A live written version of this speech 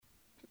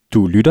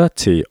Du lytter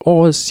til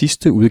årets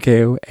sidste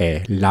udgave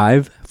af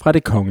Live fra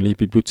Det Kongelige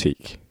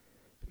Bibliotek.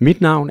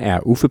 Mit navn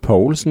er Uffe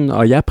Poulsen,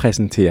 og jeg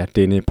præsenterer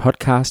denne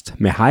podcast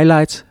med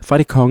highlights fra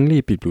Det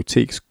Kongelige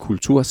Biblioteks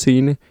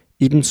kulturscene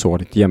i Den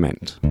Sorte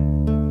Diamant.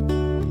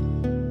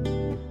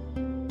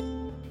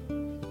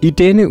 I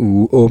denne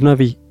uge åbner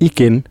vi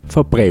igen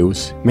for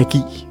brevets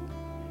magi.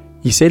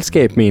 I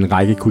selskab med en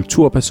række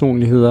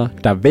kulturpersonligheder,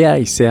 der hver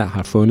især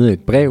har fundet et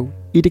brev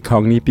i Det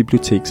Kongelige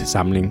Biblioteks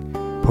samling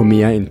på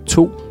mere end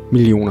 2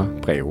 millioner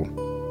breve.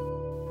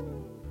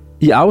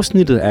 I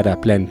afsnittet er der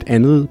blandt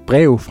andet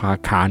brev fra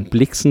Karen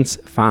Blixens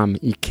farm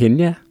i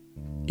Kenya,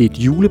 et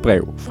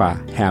julebrev fra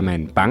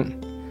Herman Bang,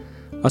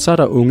 og så er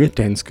der unge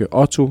danske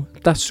Otto,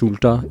 der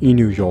sulter i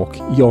New York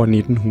i år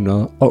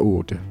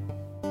 1908.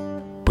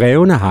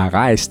 Brevene har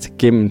rejst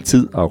gennem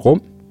tid og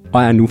rum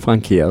og er nu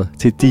frankeret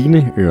til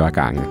dine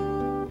øregange.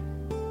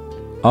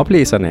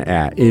 Oplæserne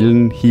er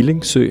Ellen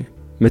Hillingsø,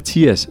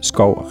 Mathias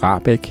Skov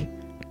Rahbek,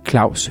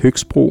 Claus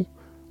Høgsbro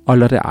og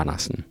Lotte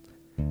Andersen.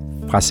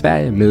 Fra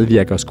Sverige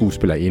medvirker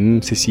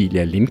skuespillerinden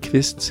Cecilia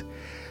Lindqvist,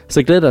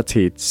 så glæd dig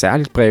til et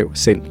særligt brev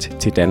sendt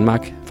til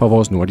Danmark fra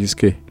vores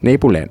nordiske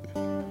naboland.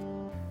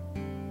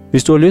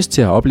 Hvis du har lyst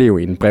til at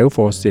opleve en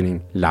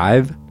brevforestilling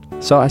live,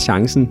 så er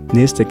chancen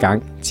næste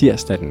gang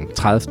tirsdag den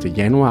 30.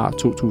 januar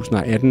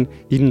 2018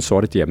 i Den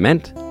Sorte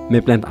Diamant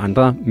med blandt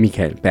andre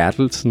Michael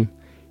Bertelsen,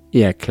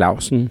 Erik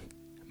Clausen,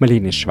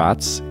 Malene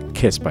Schwartz,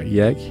 Kasper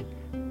Erik,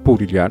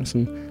 Bodil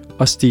Jørgensen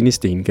og Stine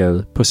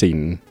Stengade på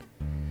scenen.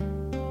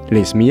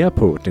 Læs mere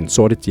på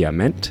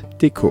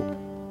densortediamant.dk.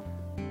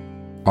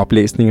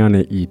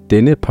 Oplæsningerne i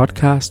denne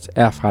podcast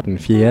er fra den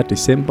 4.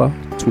 december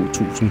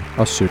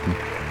 2017.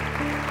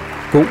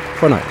 God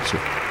fornøjelse.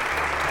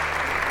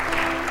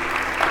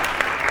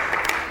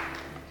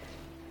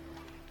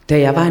 Da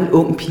jeg var en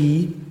ung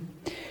pige,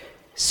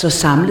 så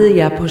samlede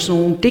jeg på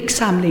sådan nogle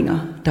digtsamlinger,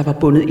 der var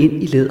bundet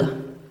ind i læder.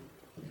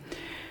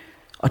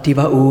 Og det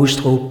var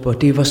Ågestrup,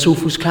 og det var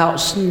Sofus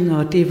Clausen,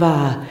 og det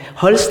var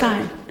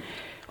Holstein,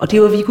 og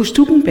det var Viggo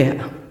Stuckenberg.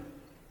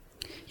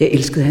 Jeg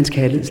elskede hans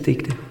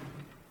kærlighedsdigte.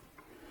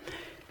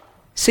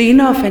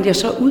 Senere fandt jeg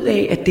så ud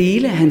af, at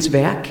dele af hans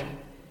værk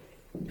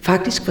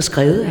faktisk var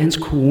skrevet af hans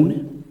kone,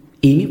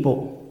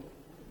 Ingeborg.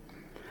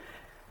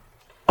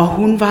 Og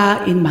hun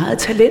var en meget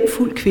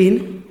talentfuld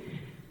kvinde,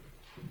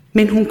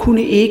 men hun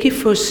kunne ikke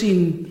få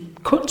sin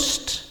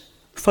kunst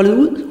foldet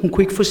ud. Hun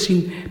kunne ikke få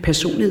sin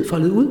personlighed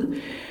foldet ud,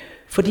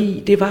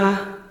 fordi det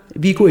var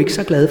Viggo ikke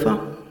så glad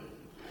for.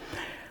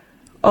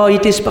 Og i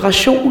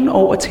desperation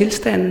over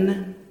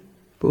tilstandene,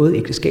 både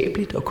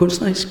ægteskabeligt og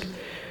kunstnerisk,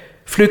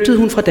 flygtede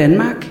hun fra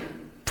Danmark,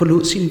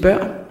 forlod sine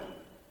børn,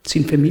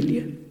 sin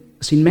familie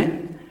og sin mand,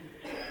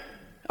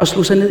 og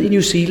slog sig ned i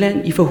New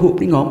Zealand i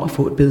forhåbning om at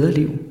få et bedre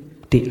liv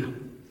der.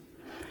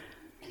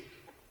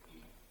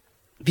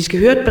 Vi skal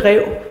høre et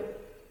brev,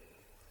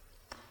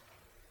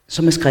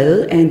 som er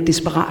skrevet af en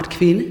desperat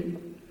kvinde,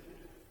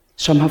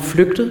 som er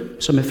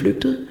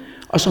flygtet,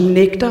 og som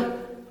nægter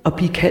at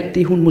blive kaldt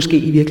det, hun måske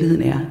i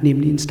virkeligheden er,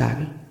 nemlig en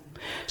stakkel.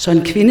 Så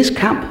en kvindes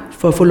kamp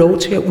for at få lov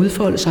til at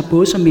udfolde sig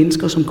både som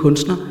mennesker og som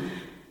kunstner,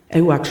 er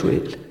jo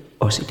aktuelt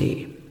også i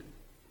dag.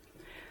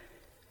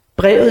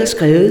 Brevet er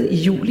skrevet i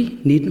juli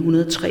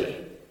 1903,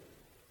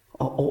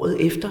 og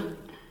året efter,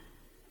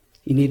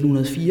 i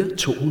 1904,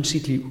 tog hun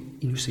sit liv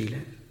i New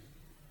Zealand.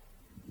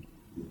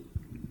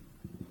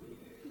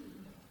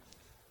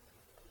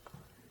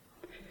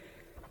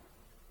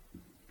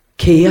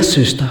 Kære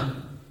søster,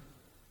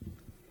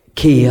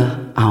 kære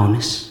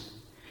Agnes,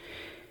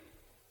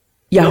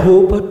 jeg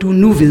håber, du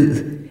nu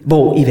ved,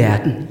 hvor i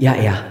verden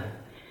jeg er.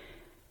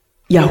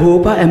 Jeg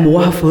håber, at mor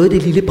har fået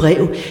det lille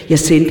brev, jeg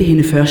sendte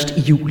hende først i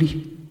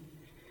juli.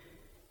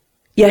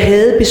 Jeg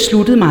havde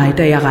besluttet mig,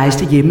 da jeg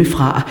rejste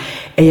hjemmefra,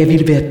 at jeg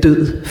ville være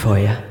død for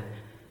jer.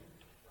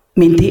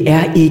 Men det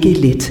er ikke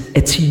let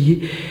at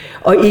tie,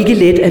 og ikke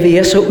let at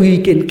være så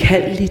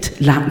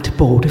uigenkaldeligt langt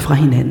borte fra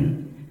hinanden.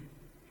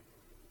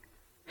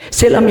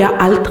 Selvom jeg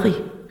aldrig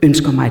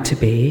ønsker mig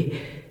tilbage,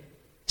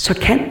 så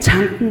kan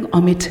tanken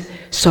om et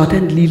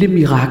sådan lille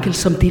mirakel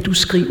som det, du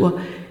skriver,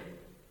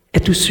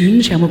 at du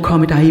synes, jeg må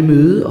komme dig i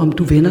møde, om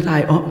du vender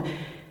dig om,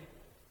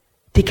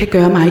 det kan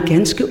gøre mig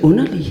ganske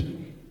underlig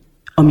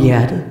om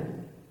hjertet.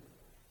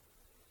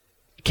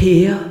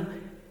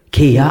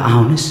 Kære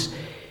Agnes,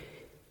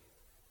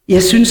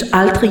 jeg synes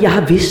aldrig, jeg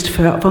har vidst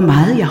før, hvor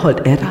meget jeg holdt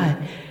af dig.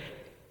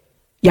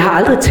 Jeg har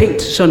aldrig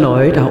tænkt så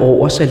nøje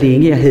derover, så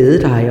længe jeg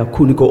havde dig og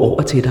kunne gå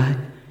over til dig.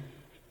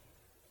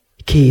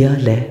 Kære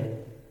lad,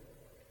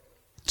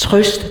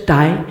 trøst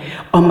dig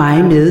og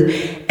mig med,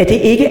 at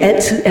det ikke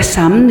altid er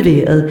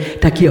sammenværet,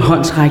 der giver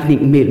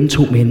håndsrækningen mellem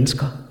to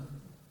mennesker.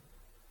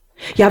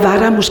 Jeg var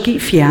der måske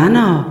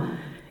fjernere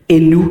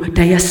end nu,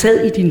 da jeg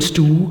sad i din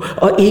stue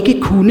og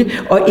ikke kunne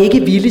og ikke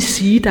ville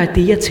sige dig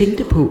det, jeg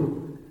tænkte på.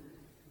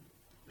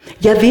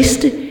 Jeg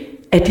vidste,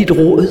 at dit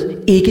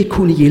råd ikke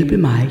kunne hjælpe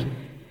mig,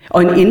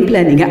 og en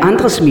indblanding af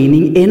andres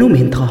mening endnu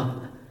mindre.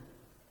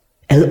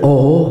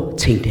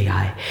 Tænkte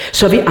jeg,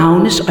 så vil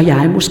Agnes og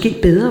jeg måske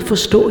bedre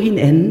forstå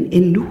hinanden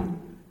end nu.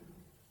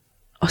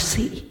 Og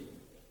se,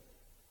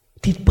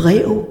 Dit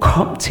brev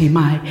kom til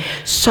mig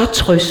så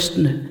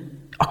trøstende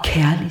og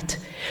kærligt,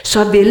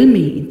 så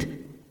velment.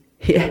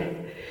 Ja,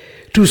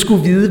 du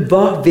skulle vide,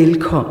 hvor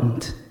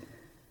velkomment.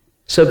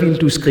 Så ville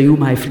du skrive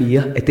mig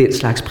flere af den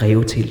slags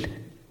breve til.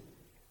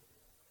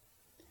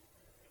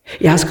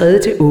 Jeg har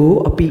skrevet til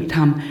Åge og bedt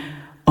ham,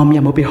 om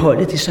jeg må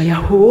beholde det, så jeg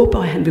håber,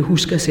 at han vil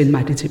huske at sende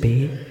mig det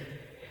tilbage.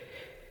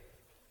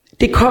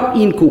 Det kom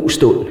i en god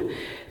stund,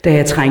 da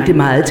jeg trængte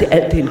meget til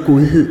al den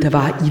godhed, der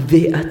var i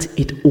hvert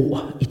et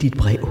ord i dit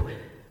brev.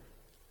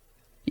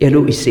 Jeg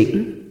lå i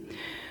sengen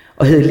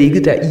og havde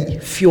ligget der i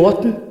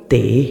 14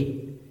 dage.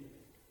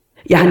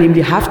 Jeg har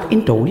nemlig haft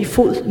en dårlig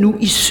fod nu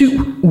i 7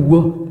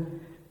 uger.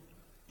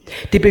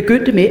 Det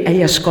begyndte med, at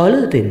jeg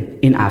skoldede den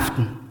en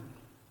aften.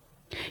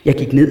 Jeg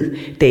gik ned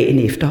dagen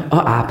efter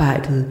og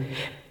arbejdede.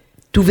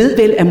 Du ved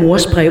vel af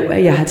mors brev,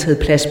 at jeg har taget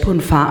plads på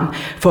en farm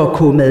for at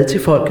koge mad til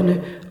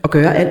folkene og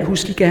gøre al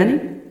huslig gerning?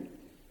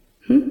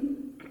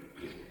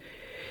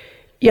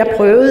 Jeg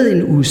prøvede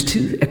en uges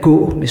tid at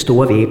gå med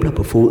store væbler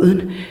på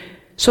foden.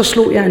 Så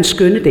slog jeg en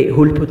skønne dag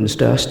hul på den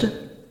største.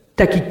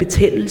 Der gik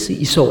betændelse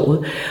i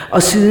såret,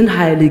 og siden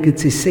har jeg ligget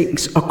til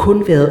sengs og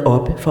kun været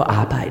oppe for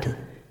arbejdet.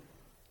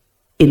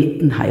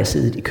 Enten har jeg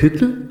siddet i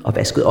køkkenet og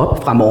vasket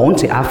op fra morgen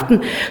til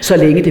aften, så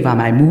længe det var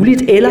mig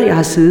muligt, eller jeg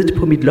har siddet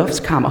på mit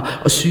loftskammer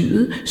og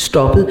syet,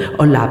 stoppet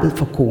og lappet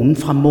for konen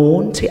fra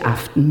morgen til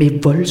aften med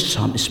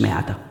voldsomme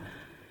smerter.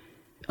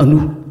 Og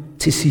nu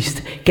til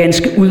sidst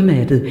ganske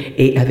udmattet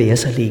af at være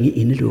så længe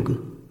indelukket.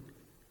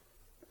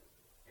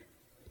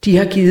 De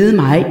har givet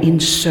mig en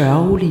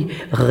sørgelig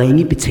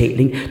ringe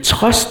betaling,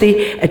 trods det,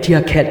 at de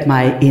har kaldt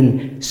mig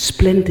en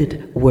splendid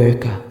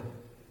worker,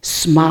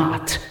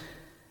 smart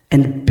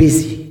and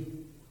busy.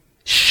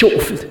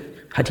 Sjovt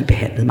har de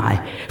behandlet mig,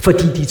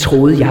 fordi de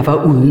troede, jeg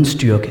var uden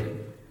styrke.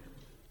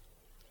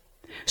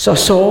 Så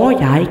såre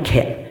jeg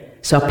kan,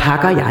 så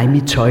pakker jeg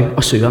mit tøj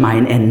og søger mig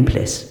en anden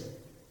plads.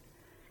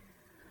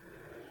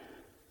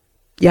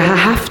 Jeg har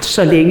haft,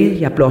 så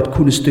længe jeg blot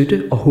kunne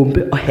støtte og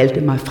humpe og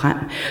halte mig frem,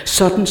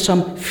 sådan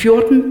som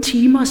 14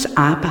 timers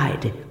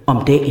arbejde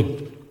om dagen.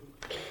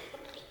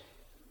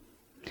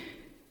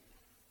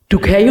 Du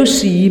kan jo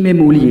sige med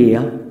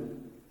Molière,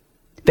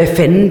 hvad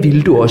fanden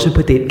ville du også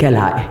på den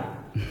galej?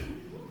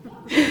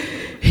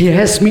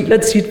 Jeg smiler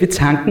tit ved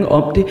tanken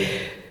om det,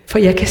 for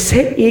jeg kan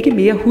selv ikke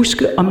mere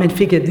huske, om man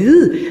fik at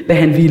vide, hvad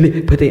han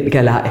ville på den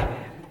galej.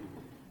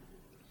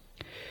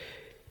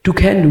 Du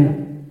kan nu,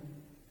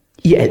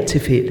 i alt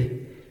tilfælde,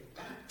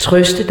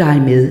 trøste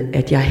dig med,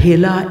 at jeg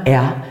hellere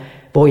er,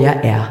 hvor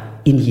jeg er,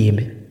 end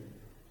hjemme.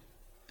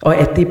 Og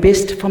at det er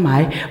bedst for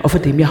mig og for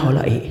dem, jeg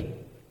holder af.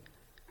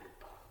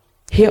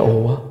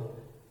 Herover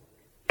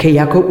kan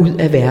jeg gå ud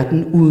af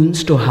verden uden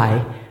ståhej,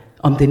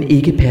 om den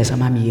ikke passer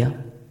mig mere.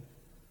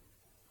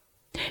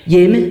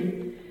 Hjemme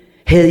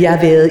havde jeg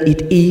været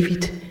et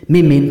evigt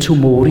memento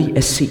mori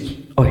at se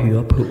og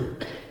høre på.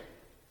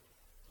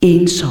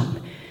 Ensom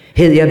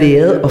havde jeg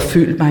været og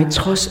følt mig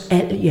trods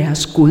al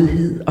jeres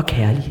godhed og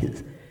kærlighed.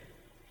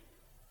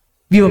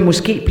 Vi var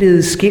måske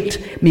blevet skilt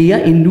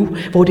mere end nu,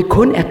 hvor det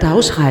kun er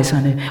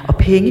dagsrejserne og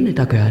pengene,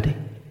 der gør det.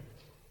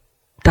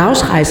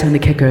 Dagsrejserne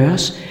kan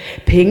gøres.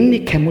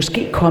 Pengene kan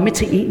måske komme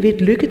til en ved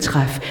et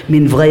lykketræf,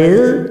 men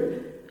vrede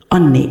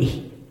og næ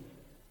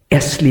er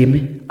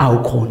slemme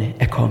afgrunde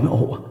at komme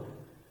over.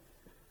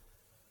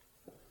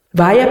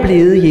 Var jeg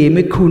blevet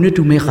hjemme, kunne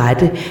du med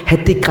rette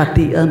have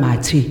degraderet mig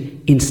til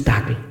en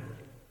stakkel.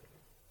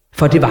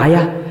 For det var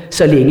jeg,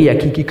 så længe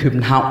jeg gik i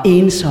København,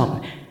 ensom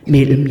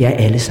mellem jer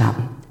alle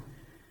sammen.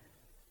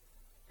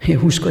 Jeg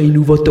husker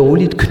endnu, hvor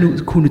dårligt Knud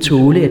kunne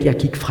tåle, at jeg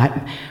gik frem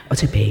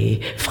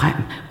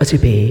og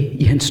tilbage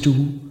i hans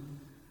stue.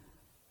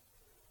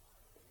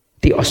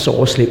 Det er også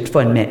så slemt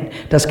for en mand,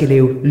 der skal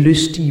lave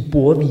lystige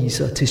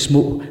bordviser til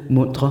små,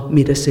 muntre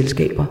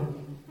middagsselskaber.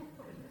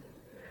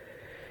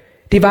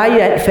 Det var i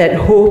hvert fald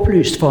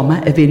håbløst for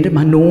mig at vente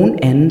mig nogen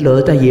anden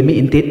lod derhjemme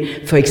end den,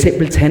 for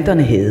eksempel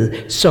tanterne havde.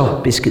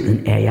 Så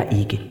beskeden er jeg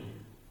ikke.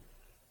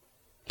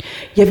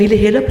 Jeg ville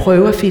hellere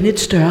prøve at finde et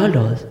større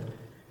lod.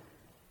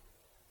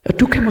 Og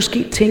du kan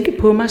måske tænke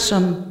på mig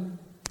som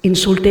en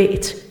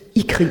soldat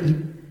i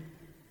krigen.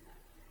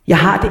 Jeg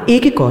har det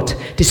ikke godt,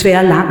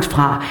 desværre langt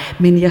fra,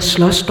 men jeg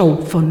slås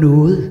dog for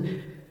noget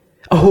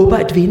og håber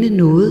at vinde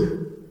noget.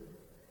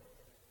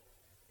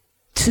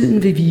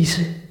 Tiden vil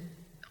vise,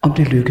 om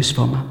det lykkes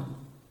for mig.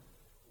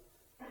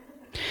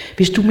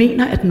 Hvis du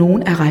mener, at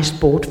nogen er rejst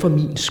bort for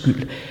min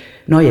skyld,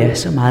 når ja,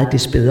 så meget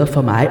des bedre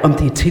for mig, om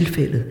det er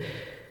tilfældet,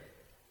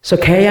 så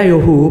kan jeg jo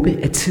håbe,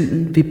 at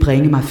tiden vil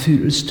bringe mig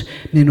fyldest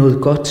med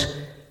noget godt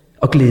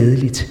og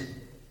glædeligt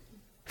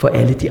for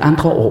alle de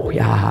andre år,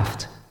 jeg har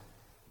haft.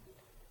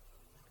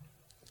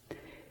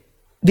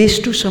 Hvis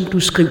du, som du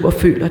skriver,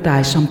 føler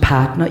dig som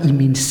partner i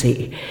min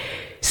sag,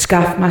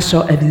 skaf mig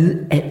så at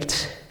vide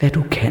alt, hvad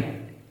du kan.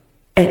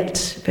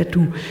 Alt, hvad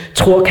du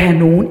tror kan have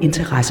nogen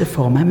interesse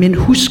for mig. Men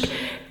husk,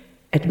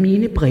 at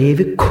mine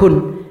breve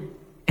kun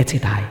er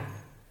til dig.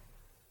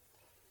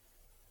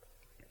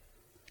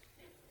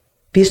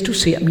 Hvis du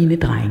ser mine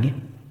drenge,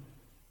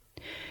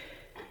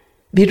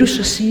 vil du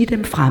så sige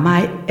dem fra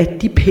mig,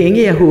 at de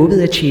penge, jeg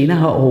håbede at tjene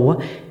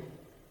herovre,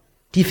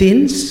 de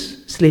findes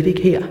slet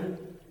ikke her.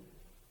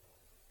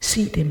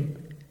 Sig dem,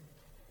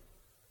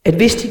 at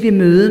hvis de vil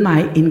møde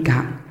mig en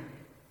gang,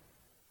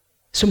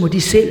 så må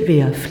de selv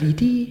være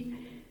flittige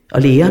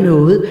og lære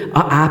noget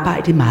og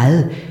arbejde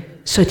meget,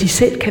 så de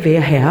selv kan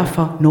være herre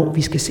for, når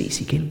vi skal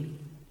ses igen.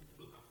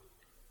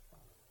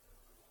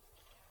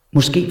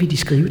 Måske vil de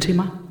skrive til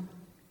mig.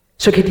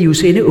 Så kan de jo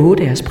sende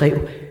deres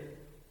brev.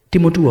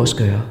 Det må du også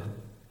gøre.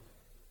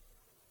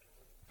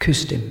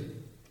 Kys dem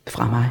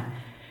fra mig.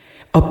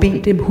 Og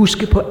bed dem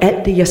huske på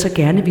alt det, jeg så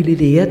gerne ville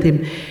lære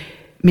dem,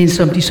 men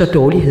som de så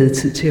dårligt havde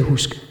tid til at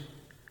huske.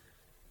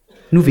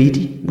 Nu ved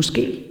de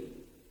måske.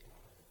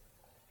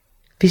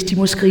 Hvis de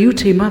må skrive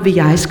til mig, vil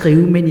jeg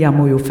skrive, men jeg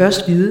må jo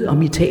først vide,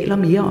 om I taler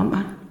mere om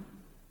mig.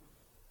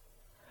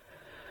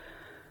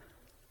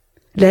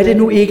 Lad det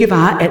nu ikke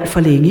vare alt for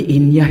længe,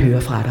 inden jeg hører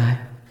fra dig.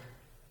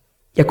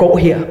 Jeg går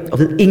her og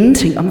ved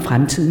ingenting om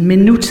fremtiden, men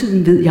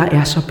nutiden ved jeg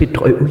er så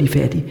bedrøvelig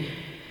fattig.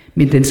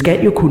 Men den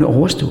skal jo kunne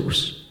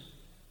overstås.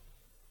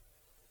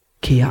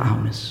 Kære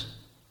Agnes,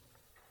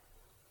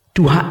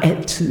 du har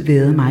altid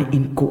været mig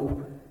en god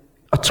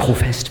og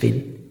trofast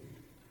ven.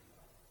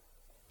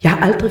 Jeg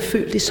har aldrig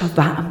følt det så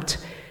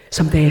varmt,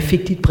 som da jeg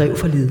fik dit brev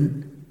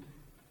forleden.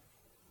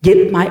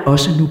 Hjælp mig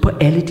også nu på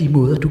alle de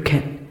måder, du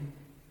kan.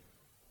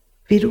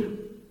 Ved du?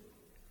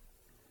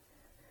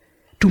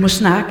 Du må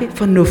snakke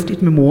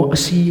fornuftigt med mor og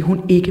sige,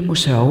 hun ikke må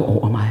sørge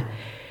over mig.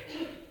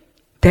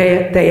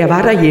 Da jeg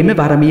var derhjemme,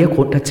 var der mere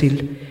grund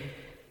dertil.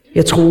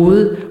 Jeg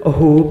troede og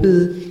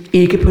håbede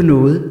ikke på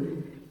noget,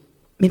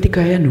 men det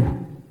gør jeg nu.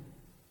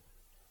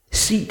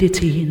 Sig det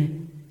til hende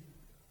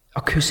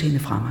og kys hende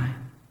fra mig.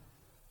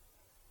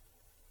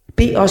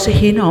 Bed også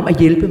hende om at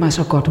hjælpe mig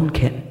så godt hun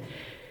kan.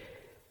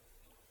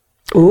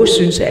 Åge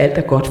synes, at alt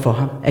er godt for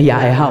ham, at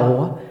jeg er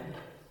herovre.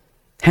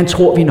 Han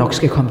tror, vi nok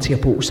skal komme til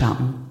at bo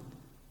sammen.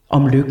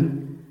 Om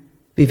lykken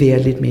vil være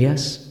lidt med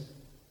os.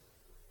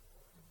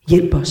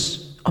 Hjælp os,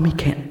 om I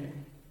kan.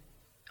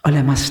 Og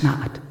lad mig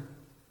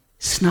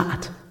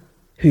snart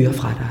høre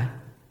fra dig.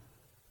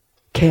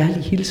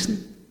 Kærlig hilsen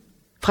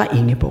fra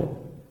Ingeborg.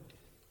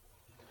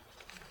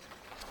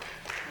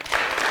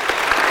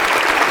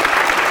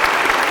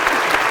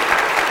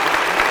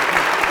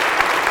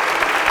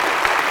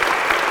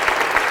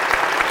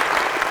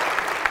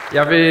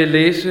 Jeg vil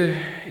læse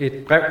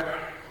et brev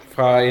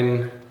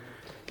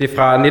det er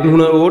fra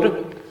 1908.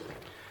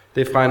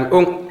 Det er fra en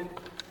ung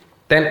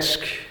dansk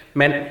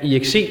mand i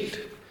eksil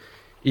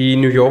i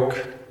New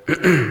York.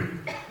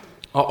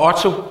 Og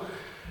Otto,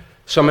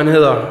 som han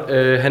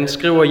hedder, han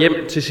skriver hjem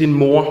til sin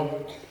mor.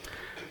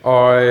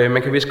 Og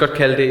man kan vist godt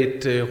kalde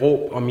det et råb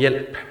om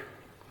hjælp.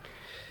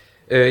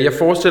 Jeg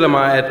forestiller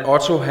mig, at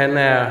Otto han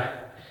er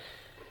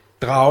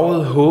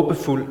draget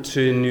håbefuldt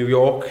til New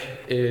York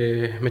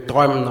med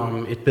drømmen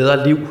om et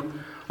bedre liv.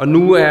 Og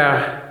nu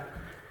er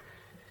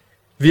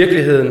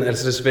virkeligheden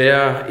altså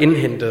desværre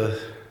indhentet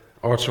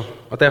Otto,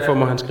 og derfor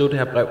må han skrive det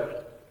her brev.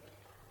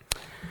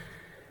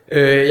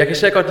 Jeg kan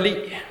selv godt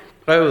lide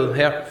brevet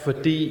her,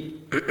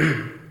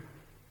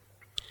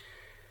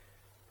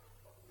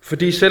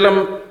 fordi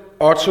selvom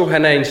Otto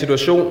han er i en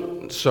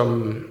situation,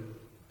 som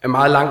er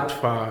meget langt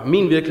fra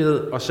min virkelighed,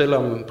 og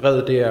selvom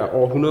brevet det er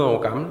over 100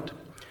 år gammelt,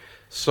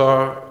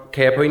 så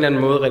kan jeg på en eller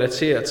anden måde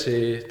relatere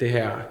til det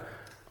her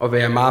at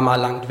være meget, meget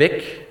langt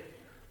væk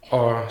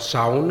og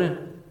savne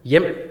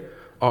hjem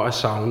og at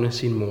savne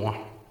sin mor.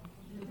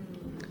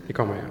 Det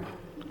kommer jeg.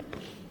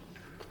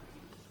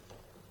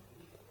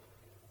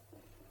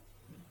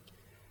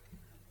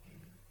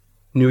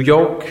 New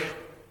York,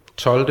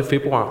 12.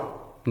 februar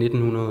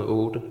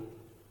 1908.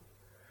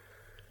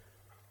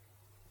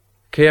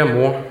 Kære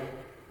mor,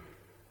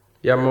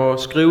 jeg må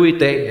skrive i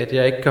dag, at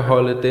jeg ikke kan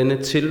holde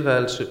denne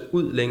tilværelse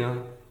ud længere.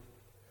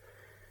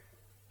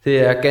 Det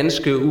er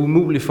ganske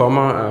umuligt for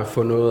mig at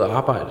få noget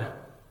arbejde.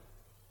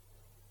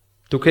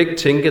 Du kan ikke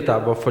tænke dig,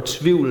 hvor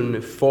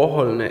fortvivlende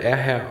forholdene er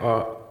her,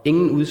 og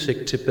ingen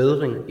udsigt til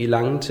bedring i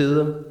lange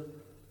tider.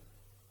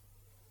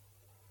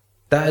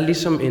 Der er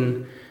ligesom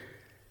en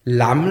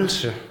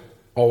lammelse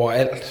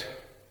overalt.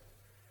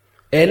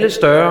 Alle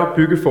større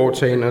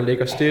byggeforetagender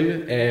ligger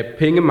stille af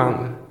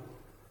pengemangel.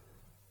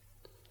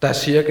 Der er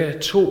cirka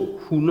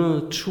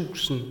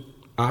 200.000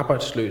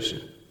 arbejdsløse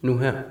nu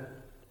her.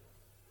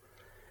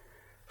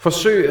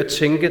 Forsøg at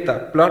tænke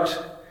dig blot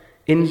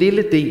en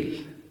lille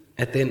del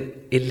af den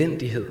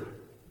elendighed.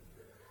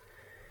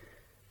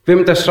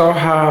 Hvem der så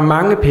har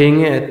mange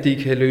penge, at de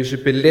kan løse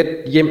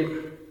billet hjem,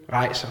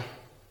 rejser.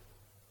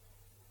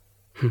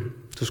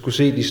 Du skulle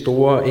se de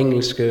store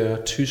engelske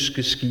og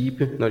tyske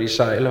skibe, når de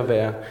sejler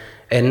hver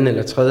anden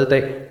eller tredje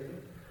dag.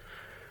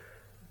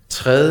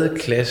 3.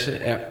 klasse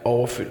er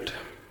overfyldt.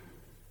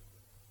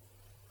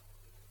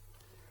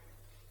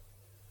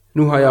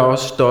 Nu har jeg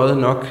også døjet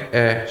nok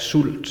af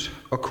sult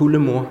og kulde,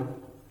 mor.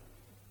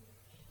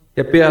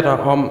 Jeg beder dig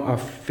om at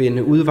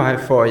finde udvej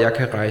for, at jeg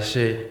kan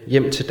rejse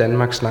hjem til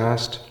Danmark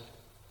snarest.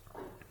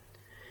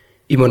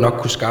 I må nok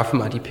kunne skaffe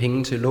mig de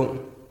penge til lån,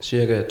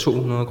 cirka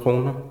 200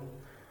 kroner.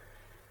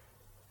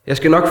 Jeg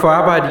skal nok få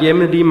arbejde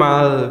hjemme lige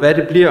meget, hvad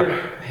det bliver.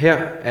 Her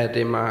er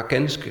det mig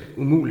ganske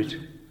umuligt.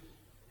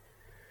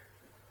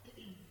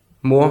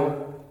 Mor,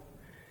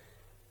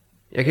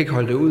 jeg kan ikke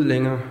holde det ud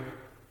længere.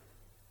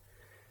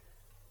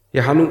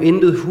 Jeg har nu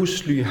intet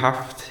husly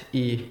haft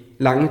i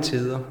lange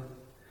tider.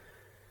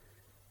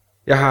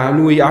 Jeg har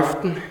nu i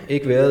aften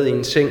ikke været i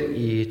en seng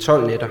i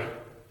 12 nætter.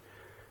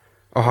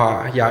 Og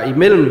har jeg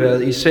imellem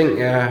været i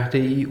seng, er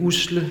det i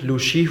usle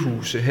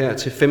logihuse her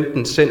til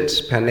 15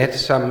 cents per nat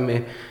sammen med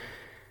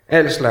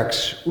al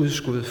slags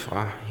udskud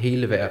fra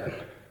hele verden.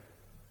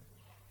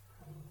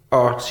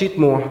 Og tit,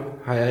 mor,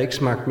 har jeg ikke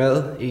smagt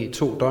mad i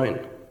 2 døgn.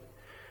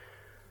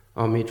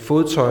 Og mit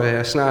fodtøj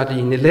er snart i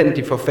en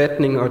elendig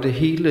forfatning, og det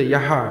hele,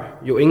 jeg har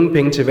jo ingen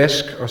penge til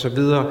vask og så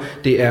videre,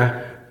 det er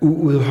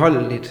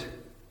uudholdeligt,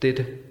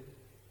 dette.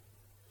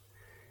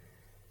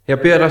 Jeg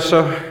beder dig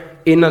så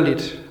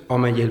inderligt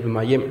om at hjælpe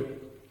mig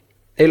hjem.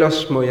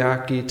 Ellers må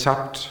jeg give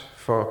tabt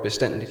for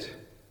bestandigt.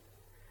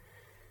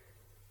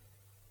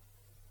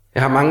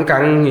 Jeg har mange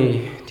gange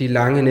i de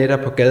lange nætter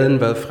på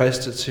gaden været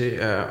fristet til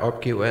at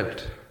opgive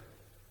alt.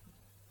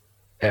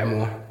 Ja,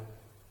 mor.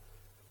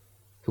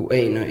 Du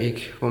aner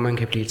ikke, hvor man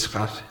kan blive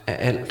træt af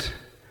alt.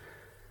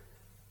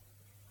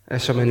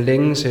 Altså man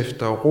længes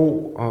efter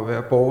ro og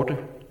være borte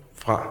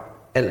fra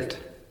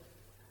alt.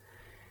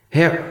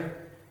 Her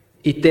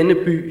i denne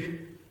by,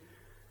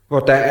 hvor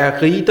der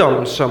er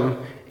rigdom som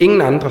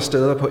ingen andre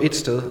steder på et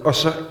sted, og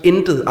så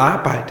intet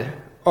arbejde,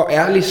 og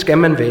ærlig skal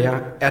man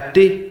være, er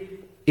det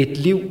et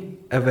liv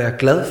at være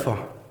glad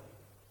for?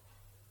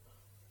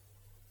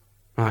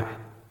 Nej.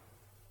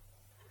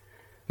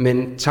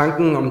 Men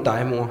tanken om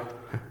dig, mor,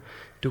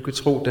 du kan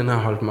tro, den har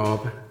holdt mig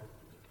oppe.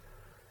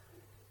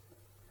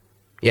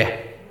 Ja,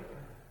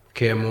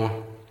 kære mor,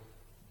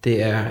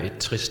 det er et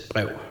trist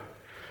brev.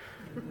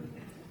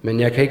 Men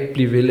jeg kan ikke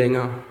blive ved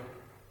længere.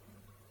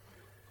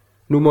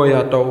 Nu må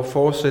jeg dog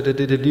fortsætte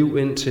dette liv,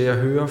 indtil jeg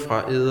hører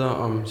fra eder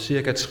om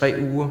cirka 3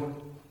 uger.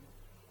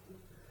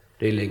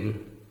 Det er længe.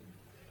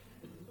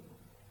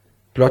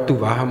 Blot du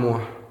var her,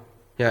 mor.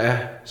 Jeg er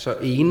så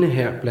ene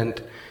her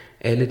blandt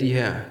alle de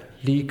her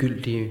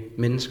ligegyldige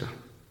mennesker.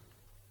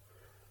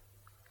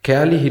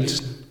 Kærlig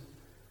hilsen,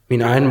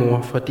 min egen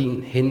mor fra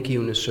din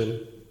hengivne søn,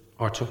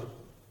 Otto.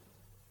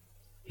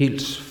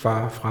 Hils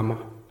far fra mig.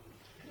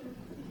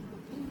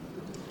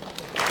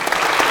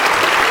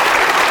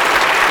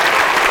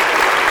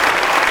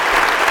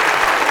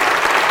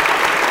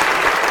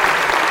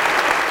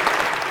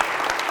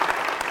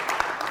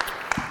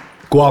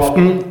 God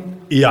aften.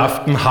 I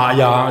aften har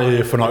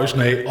jeg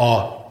fornøjelsen af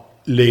at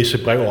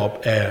læse brev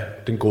op af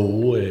den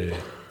gode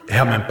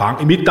Herman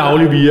Bang. I mit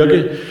daglige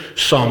virke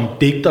som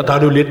digter, der er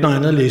det jo lidt noget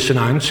andet at læse sin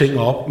egen ting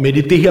op. Men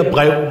i det her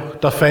brev,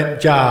 der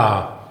fandt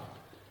jeg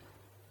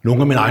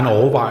nogle af mine egne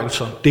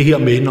overvejelser. Det her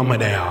med, når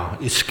man er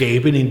et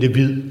skabende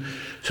individ,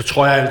 så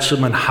tror jeg altid,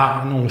 man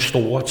har nogle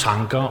store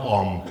tanker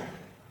om,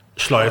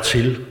 slår jeg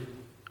til?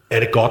 Er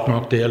det godt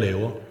nok, det jeg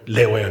laver?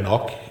 Laver jeg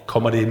nok?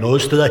 Kommer det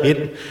noget sted hen?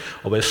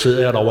 Og hvad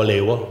sidder jeg derovre og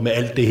laver med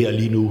alt det her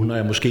lige nu, når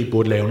jeg måske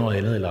burde lave noget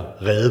andet, eller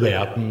redde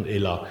verden,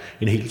 eller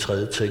en helt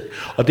tredje ting?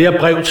 Og det her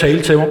brev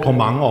talte til mig på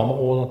mange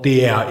områder.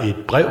 Det er et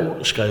brev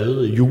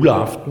skrevet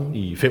juleaften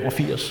i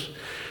 85.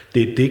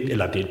 Det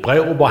er et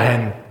brev, hvor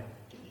han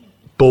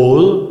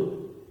både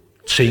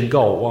tænker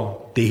over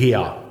det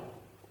her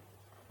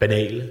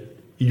banale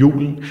i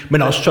julen,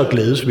 men også tør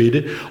glædes ved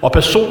det. Og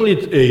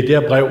personligt i det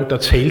her brev, der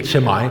talte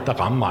til mig, der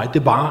ramte mig,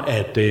 det var,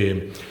 at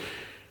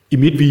i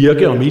mit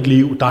virke og mit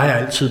liv, der har jeg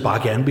altid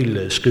bare gerne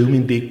ville skrive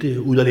mine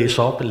digte, ud og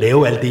læse op,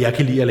 lave alt det, jeg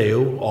kan lide at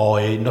lave.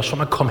 Og når så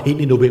man kom hen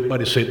i november og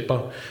december,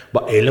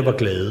 hvor alle var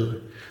glade,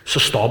 så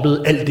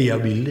stoppede alt det,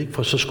 jeg ville, ikke?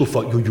 For så skulle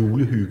folk jo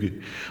julehygge,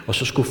 og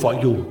så skulle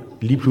folk jo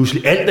lige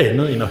pludselig alt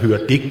andet end at høre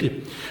digte.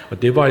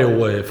 Og det var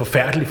jo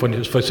forfærdeligt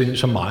for sådan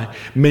som mig.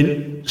 Men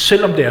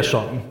selvom det er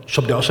sådan,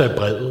 som det også er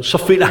brevet, så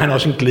finder han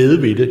også en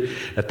glæde ved det,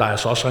 at der er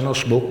så også noget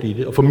smukt i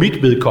det. Og for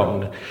mit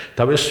vedkommende,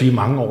 der vil jeg sige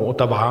mange år,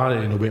 der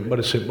var november og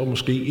december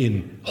måske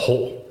en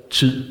hård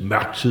tid,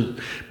 mørk tid,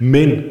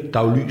 men der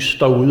er jo lys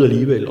derude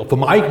alligevel. Og for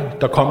mig,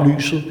 der kom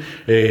lyset,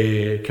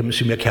 kan man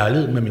sige, mere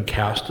kærlighed med min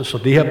kæreste. Så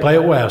det her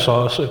brev er så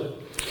også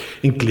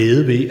en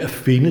glæde ved at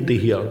finde det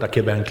her, der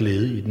kan være en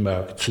glæde i den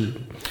mørke tid.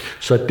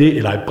 Så det,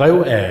 eller et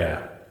brev af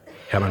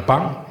Herman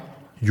Bang,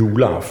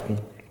 juleaften.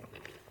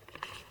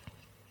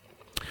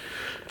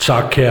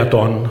 Tak, kære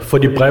Don, for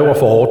de brev og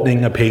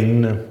forordningen af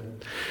pengene.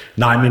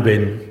 Nej, min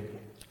ven,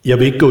 jeg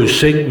vil ikke gå i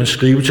seng, men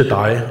skrive til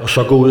dig, og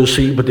så gå ud og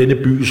se på denne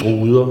bys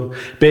ruder,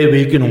 bagved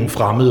ikke nogen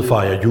fremmede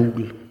fejrer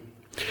jul.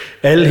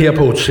 Alle her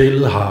på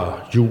hotellet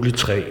har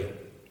juletræ.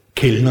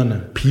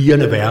 Kælnerne,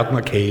 pigerne, verden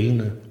og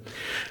kælene.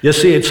 Jeg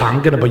ser i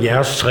tankerne på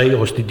jeres træ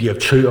hos de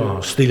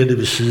direktører, stiller det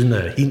ved siden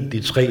af hint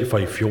i træ fra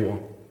i fjor.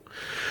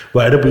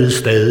 Hvor er det blevet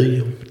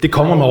stadig? Det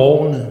kommer med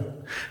årene.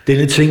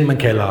 Denne ting, man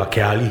kalder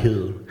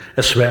kærlighed,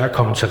 er svær at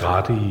komme til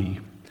rette i.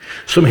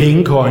 Som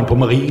hængekøjen på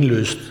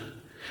Marienlyst.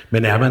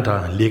 Men er man der,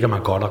 ligger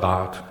man godt og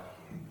rart.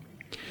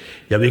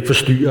 Jeg vil ikke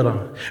forstyrre dig,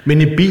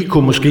 men en bi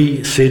kunne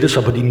måske sætte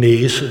sig på din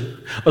næse,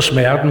 og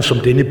smerten som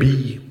denne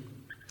bi.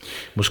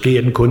 Måske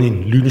er den kun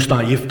en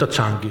lynsnar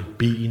eftertanke,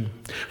 bien.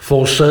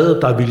 Forårsaget,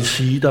 der vil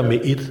sige dig med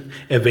et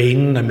af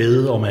vanen er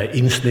med om at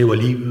indsnævre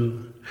livet.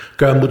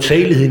 Gør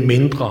modtageligheden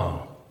mindre,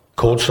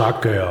 kort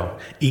sagt gøre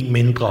en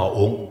mindre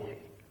ung.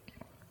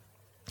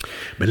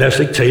 Men lad os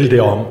ikke tale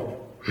det om.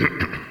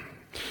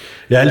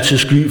 Jeg er altid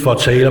sky for at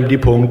tale om de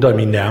punkter i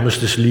min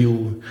nærmestes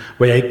liv,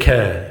 hvor jeg ikke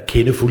kan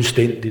kende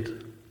fuldstændigt.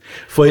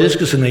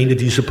 Forelskelsen er en af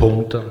disse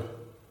punkter.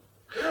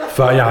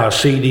 Før jeg har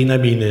set en af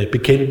mine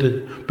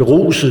bekendte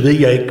beruset, ved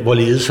jeg ikke,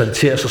 hvorledes han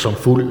ter sig som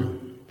fuld.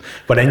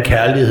 Hvordan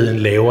kærligheden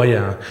laver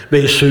jeg? Hvad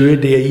jeg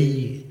søger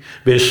deri?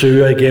 Hvad jeg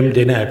søger igennem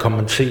denne at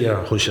kommentere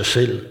hos jer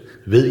selv,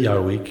 ved jeg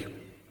jo ikke.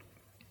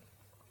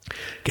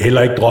 Jeg kan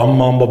heller ikke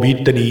drømme om,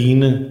 hvorvidt den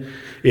ene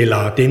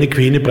eller denne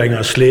kvinde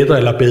bringer sletter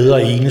eller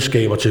bedre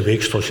egenskaber til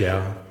vækst hos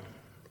jer.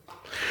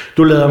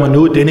 Du lader mig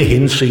nu denne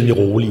henseende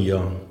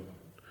roligere.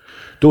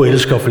 Du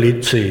elsker for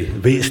lidt til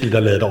væsentligt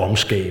at lade dig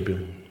omskabe.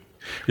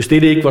 Hvis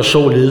det ikke var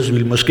således,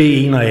 ville måske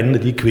en eller anden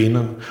af de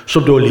kvinder,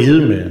 som du har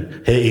levet med,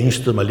 have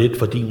ængstet mig lidt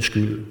for din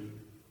skyld.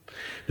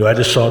 Nu er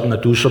det sådan,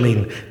 at du som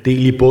en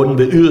del i bunden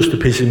ved yderste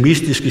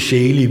pessimistiske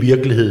sjæle i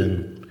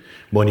virkeligheden,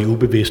 må en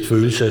ubevidst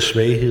følelse af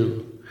svaghed,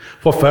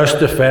 for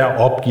første færd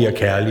opgiver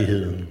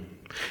kærligheden.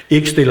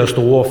 Ikke stiller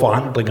store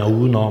forandringer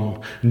udenom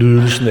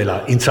nydelsen eller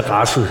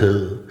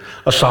interessehed,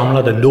 og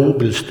samler den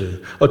nobelste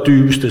og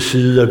dybeste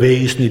side af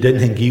væsen i den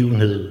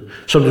hengivenhed,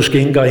 som du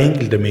skænker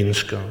enkelte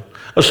mennesker,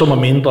 og som er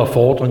mindre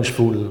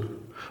fordringsfuld,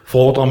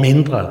 fordrer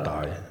mindre af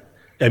dig,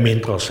 er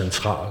mindre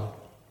central.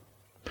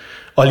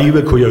 Og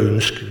alligevel kunne jeg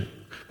ønske,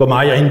 hvor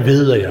meget jeg end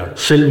ved, at jeg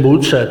selv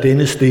modtager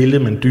denne stille,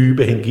 men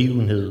dybe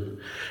hengivenhed,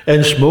 at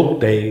en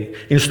smuk dag,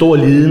 en stor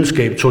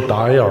lidenskab tog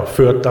dig og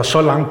førte dig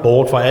så langt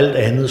bort fra alt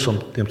andet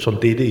som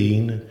dette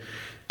ene,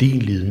 din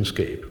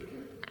lidenskab.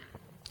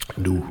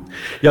 Nu,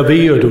 jeg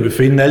ved jo, at du vil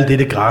finde alt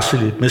dette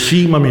græsseligt, men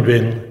sig mig, min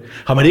ven,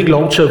 har man ikke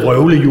lov til at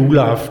vrøvle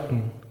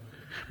juleaften,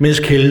 mens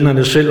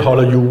kældnerne selv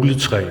holder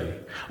juletræ,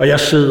 og jeg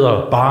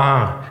sidder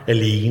bare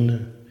alene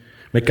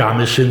med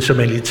gammel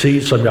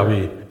sentimentalitet, som jeg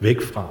vil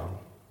væk fra.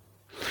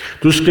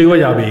 Du skriver,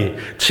 jeg vil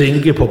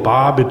tænke på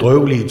bare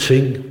bedrøvelige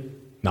ting.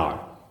 Nej,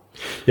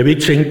 jeg vil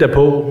ikke tænke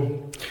derpå.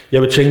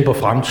 Jeg vil tænke på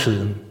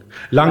fremtiden.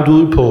 Langt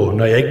ude på,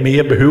 når jeg ikke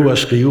mere behøver at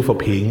skrive for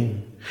penge.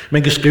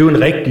 Man kan skrive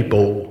en rigtig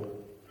bog.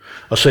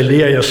 Og så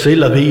lærer jeg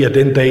selv at ved, at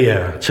den dag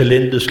er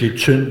talentet slidt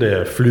tyndt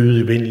af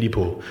flyde venlig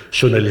på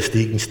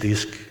journalistikkens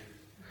disk.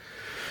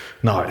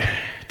 Nej,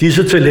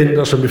 disse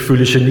talenter, som vil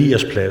fylde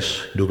geniers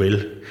plads, nu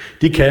vel,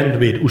 de kan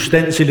ved et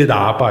ustandsligt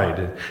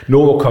arbejde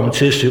nå at komme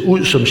til at se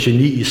ud som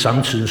geni i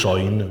samtidens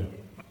øjne.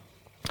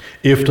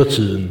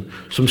 Eftertiden,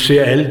 som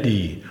ser alt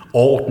i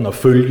orden og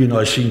følgen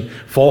og i sin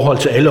forhold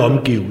til alle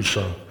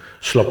omgivelser,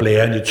 slår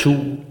blæren i tu,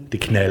 det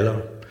knaller,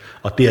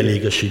 og der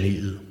ligger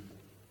geniet.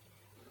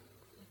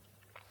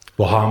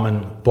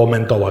 Hvor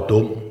man dog er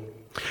dum.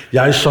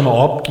 Jeg, som er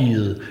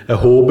opgivet at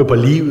håbe på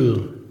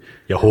livet,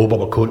 jeg håber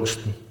på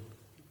kunsten.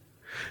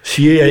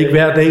 Siger jeg ikke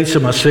hver dag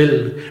til mig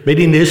selv, med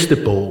din næste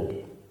bog,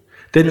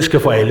 den skal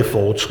få alle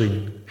fortrin.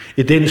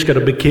 I den skal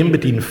du bekæmpe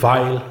dine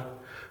fejl,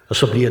 og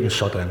så bliver den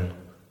sådan.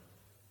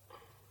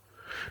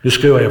 Nu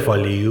skriver jeg for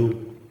at leve.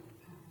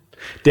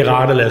 Det er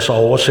rart at lade sig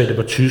oversætte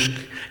på tysk.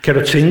 Kan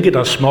du tænke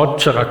dig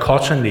småt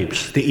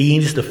terracotta-nips, det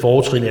eneste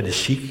fortrin er det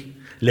chic,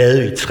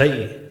 lavet i træ.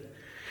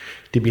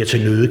 Det bliver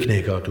til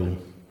nødeknækker, du.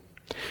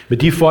 Men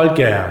de folk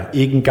er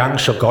ikke engang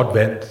så godt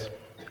vant.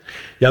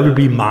 Jeg vil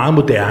blive meget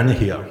moderne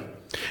her.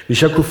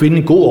 Hvis jeg kunne finde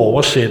en god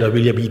oversætter,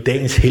 ville jeg blive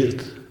dagens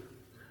helt.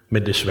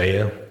 Men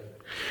desværre.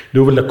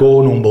 Nu vil der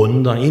gå nogle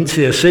måneder,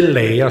 indtil jeg selv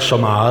lærer så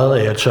meget,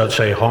 at jeg tør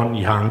tage hånd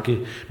i hanke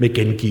med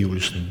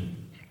gengivelsen.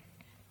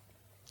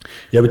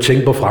 Jeg vil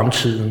tænke på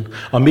fremtiden,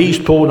 og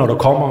mest på, når du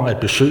kommer at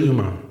besøge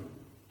mig.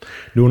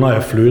 Nu når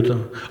jeg flytter,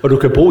 og du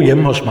kan bo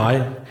hjemme hos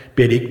mig,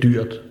 bliver det ikke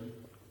dyrt.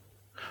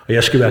 Og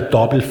jeg skal være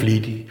dobbelt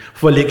flittig,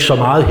 for at lægge så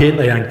meget hen,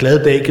 at jeg en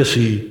glad dag kan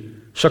sige,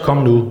 så kom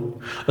nu.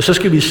 Og så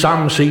skal vi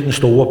sammen se den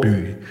store by,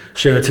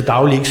 så jeg til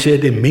daglig ikke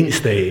ser det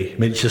mindst af,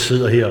 mens jeg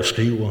sidder her og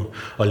skriver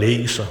og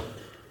læser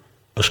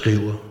og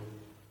skriver.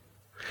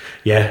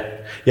 Ja,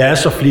 jeg er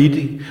så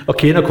flittig og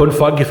kender kun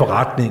folk i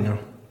forretninger,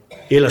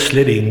 ellers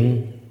slet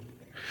ingen.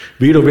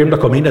 Ved du, hvem der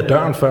kom ind ad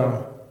døren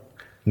før?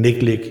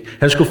 Niklik.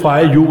 Han skulle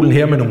fejre julen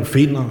her med nogle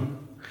finner.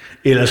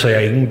 Ellers er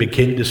jeg ingen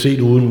bekendte set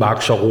uden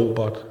Max og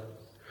Robert.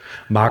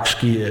 Max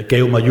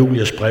gav mig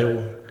Julias brev.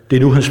 Det er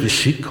nu hans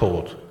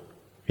visitkort.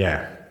 Ja,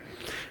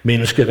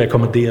 mennesker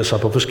rekommenderer sig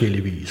på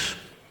forskellige vis.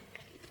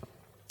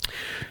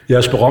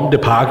 Jeres berømte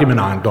pakke med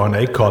ejendom er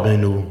ikke kommet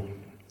endnu.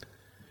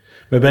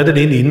 Men hvad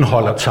den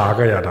indeholder,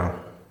 takker jeg dig.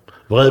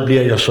 Vred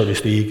bliver jeg så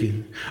vist ikke.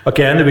 Og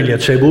gerne vil jeg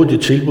tage imod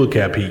dit tilbud,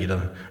 kære Peter,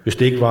 hvis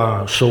det ikke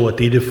var så, at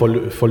dette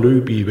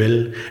forløb i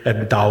vel af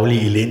den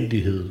daglige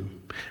elendighed.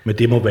 Men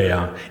det må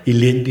være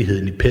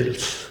elendigheden i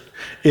pels.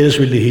 Ellers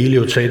ville det hele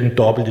jo tage den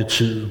dobbelte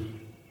tid.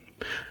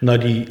 Når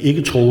de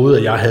ikke troede,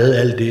 at jeg havde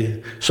alt det,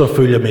 så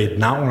følger med et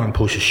navn og en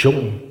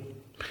position.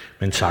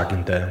 Men tak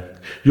endda.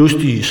 Just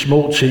de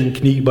små ting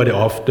kniber det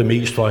ofte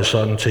mest for i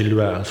sådan en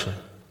tilværelse.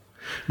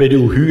 Med det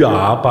uhyre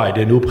arbejde,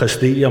 jeg nu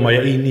præsterer, må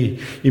jeg egentlig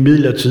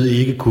imidlertid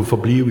ikke kunne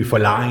forblive i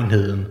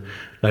forlegenheden,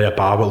 når jeg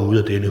bare var ude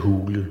af denne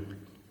hule.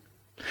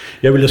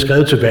 Jeg ville have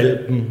skrevet til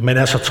hvalpen, men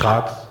er så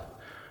træt,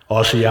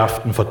 også i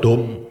aften for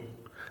dum.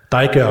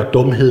 Der gør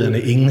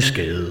dumhederne ingen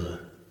skade.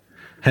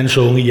 Hans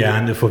unge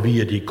hjerne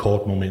forvirrer de et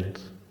kort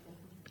moment.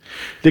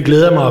 Det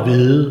glæder mig at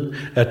vide,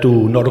 at du,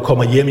 når du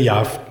kommer hjem i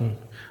aften,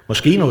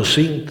 måske noget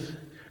sent,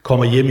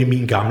 kommer hjem i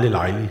min gamle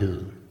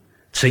lejlighed.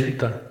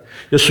 Tænk dig,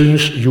 jeg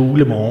synes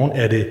julemorgen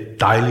er det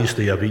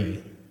dejligste, jeg ved.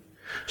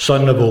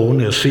 Sådan at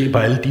vågne og se på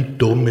alle de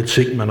dumme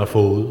ting, man har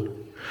fået,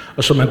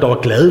 og som man dog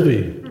er glad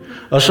ved,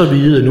 og så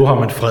vide, at nu har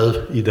man fred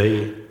i dag.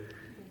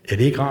 Er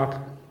det ikke rart?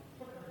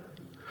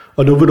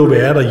 Og nu vil du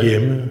være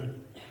derhjemme,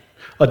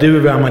 og det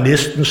vil være mig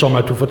næsten som,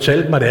 at du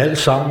fortalte mig det alt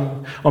sammen,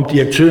 om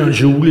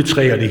direktørens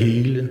juletræ og det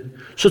hele.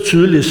 Så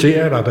tydeligt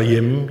ser jeg dig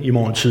derhjemme i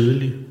morgen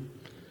tidlig.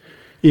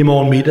 I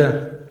morgen middag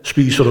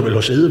spiser du vel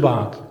hos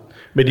Edvard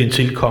med din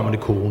tilkommende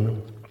kone.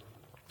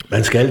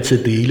 Man skal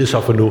altid dele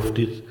sig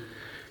fornuftigt.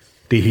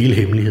 Det er hele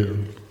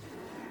hemmeligheden.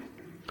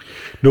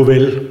 Nu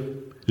vel,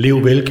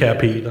 lev vel, kære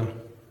Peter.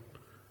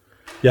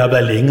 Jeg har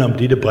været længe om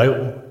dette brev,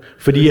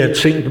 fordi jeg har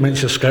tænkt,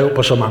 mens jeg skrev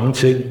på så mange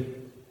ting.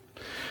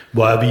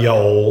 Hvor er vi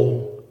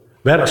over?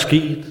 Hvad er der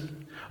sket?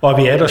 Og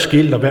vi er der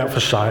skilt og hver for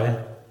sig.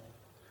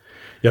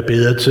 Jeg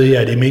beder til,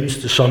 at det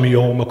mindste som i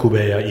år må kunne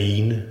være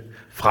ene.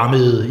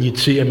 Fremmede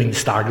irriterer mine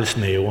stakkels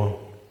naver.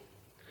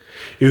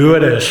 I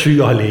øvrigt er jeg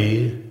syg og har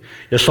læge.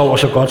 Jeg sover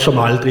så godt som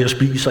aldrig og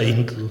spiser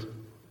intet.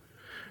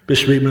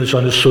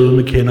 Besvimmelsernes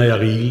sødme kender jeg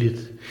rigeligt,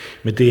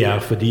 men det er,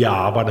 fordi jeg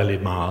arbejder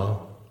lidt meget.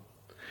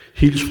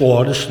 Hils fru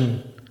Ottesen.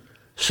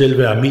 Selv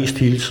være mest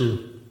hilset.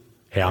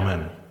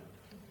 Hermann.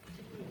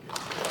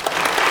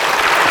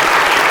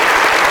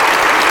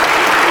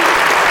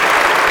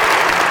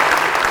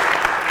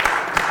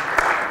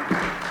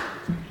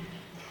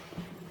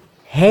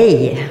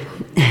 Hej!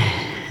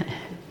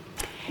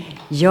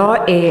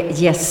 Jag är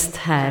gäst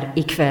här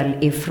ikväll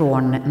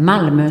ifrån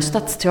Malmö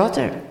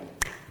stadsteater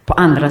på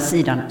andra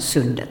sidan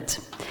sundet.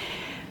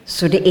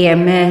 Så det är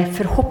med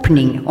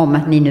förhoppning om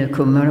att ni nu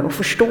kommer att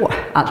förstå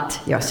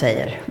allt jag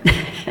säger.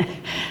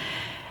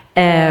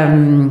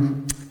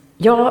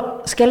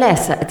 Jag ska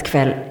läsa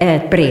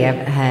ett brev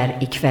här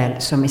ikväll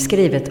som är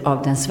skrivet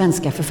av den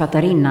svenska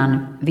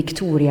författarinnan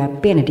Victoria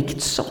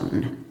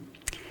Benediktsson,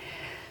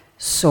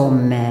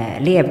 som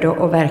levde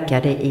och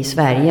verkade i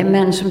Sverige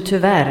men som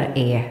tyvärr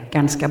är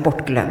ganska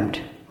bortglömd.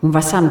 Hon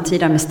var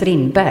samtida med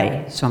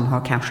Strindberg som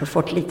har kanske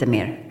fått lite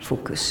mer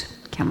fokus,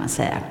 kan man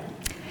säga.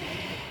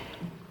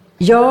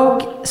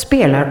 Jag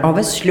spelar av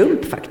en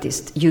slump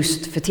faktiskt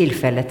just för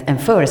tillfället en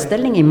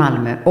föreställning i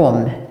Malmö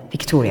om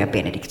Victoria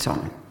Benediktsson.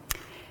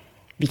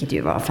 Vilket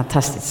ju var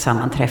fantastiskt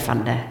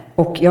sammanträffande.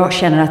 Och jag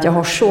känner att jag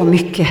har så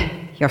mycket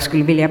jag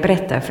skulle vilja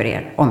berätta för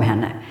er om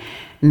henne.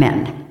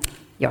 Men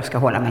jag ska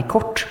hålla mig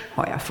kort,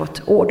 har jag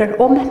fått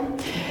order om.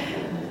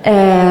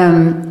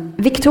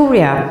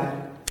 Victoria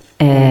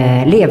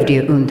levde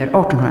ju under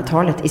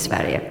 1800-talet i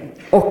Sverige.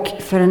 Och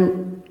för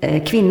en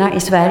kvinna i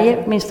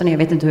Sverige, åtminstone jag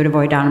vet inte hur det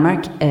var i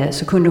Danmark,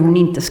 så kunde hon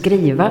inte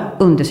skriva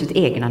under sitt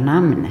egna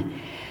namn.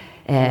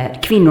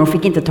 Kvinnor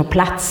fick inte ta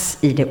plats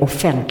i det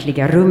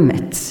offentliga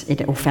rummet, i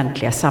det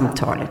offentliga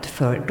samtalet,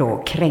 för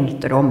då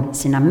kränkte de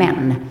sina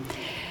män.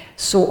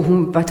 Så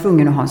hon var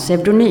tvungen att ha en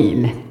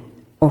pseudonym.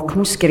 Och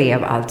hon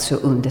skrev alltså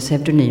under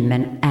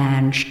pseudonymen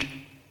Ernst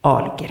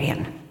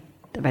Ahlgren.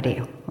 Det var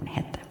det hon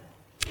hette.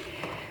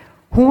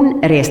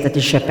 Hon reste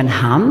till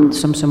Köpenhamn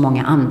som så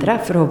många andra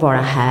för att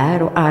vara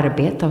här och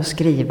arbeta och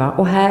skriva.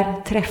 Och här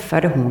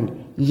träffade hon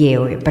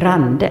Georg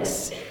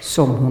Brandes,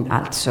 som hon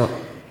alltså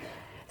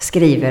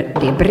skriver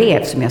det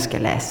brev som jag ska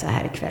läsa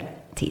här ikväll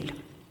till.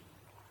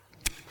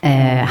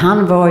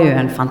 Han var ju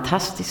en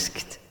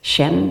fantastiskt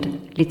känd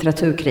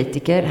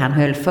litteraturkritiker. Han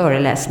höll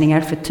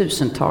föreläsningar för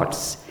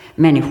tusentals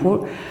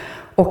människor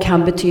och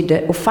han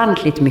betydde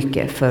ofantligt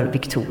mycket för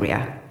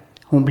Victoria.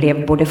 Hon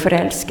blev både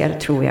förälskad,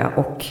 tror jag,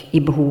 och i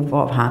behov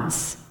av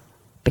hans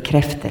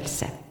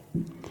bekräftelse.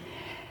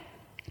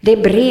 Det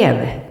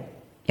brev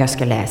jag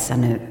ska läsa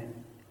nu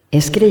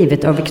är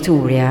skrivet av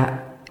Victoria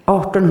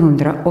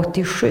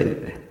 1887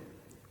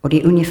 och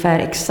det är ungefär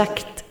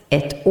exakt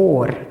ett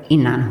år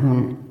innan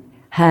hon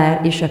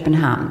här i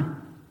Köpenhamn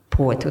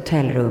på ett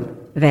hotellrum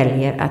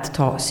väljer att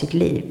ta sitt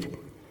liv.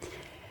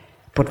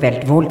 På ett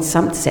väldigt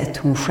våldsamt sätt.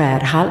 Hon skär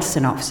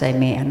halsen av sig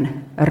med en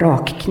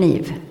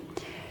rakkniv.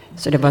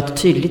 Så det var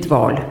ett tydligt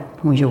val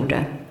hon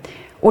gjorde.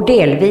 Och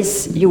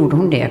delvis gjorde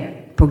hon det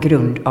på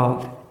grund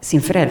av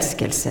sin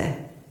förälskelse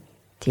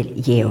till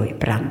Georg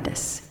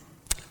Brandes.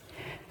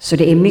 Så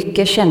det är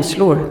mycket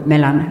känslor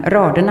mellan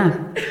raderna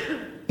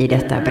i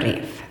detta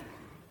brev.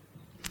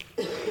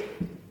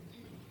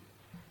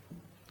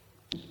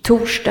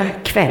 Torsdag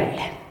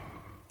kväll,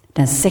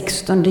 den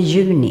 16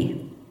 juni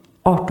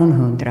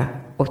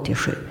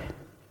 1887.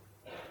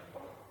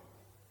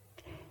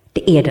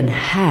 Det är den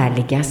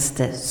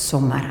härligaste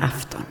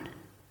sommarafton.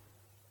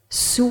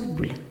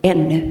 Sol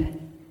ännu.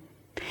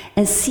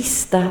 En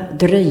sista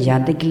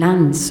dröjande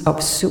glans av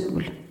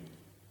sol.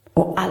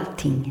 Och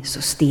allting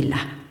så stilla.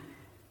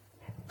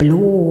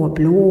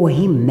 Blå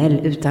himmel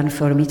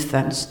utanför mitt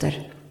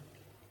fönster.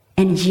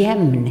 En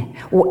jämn,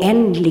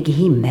 oändlig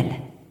himmel.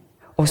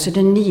 Och så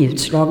den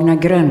nyutslagna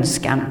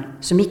grönskan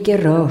som icke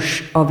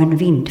rörs av en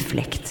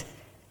vindfläkt.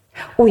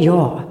 Och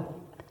jag,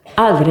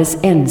 alldeles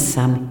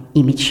ensam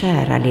i mitt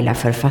kära lilla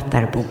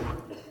författarbo.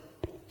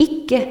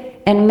 Icke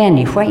en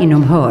människa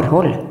inom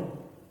hörhåll.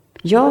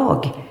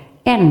 Jag,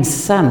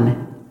 ensam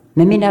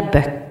med mina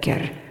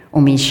böcker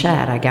och min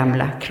kära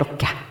gamla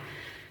klocka.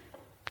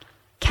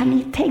 Kan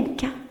ni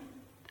tänka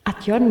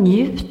att jag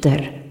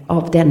njuter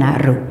av denna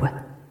ro?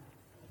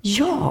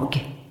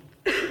 Jag,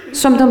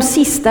 som de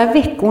sista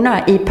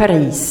veckorna i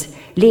Paris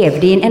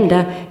levde i en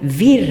enda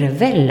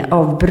virvel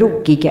av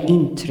brokiga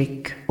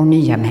intryck och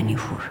nya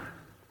människor.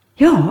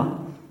 Ja,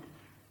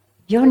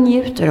 jag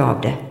njuter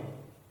av det.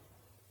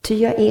 Ty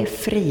jag är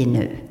fri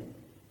nu.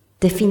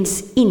 Det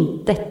finns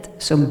intet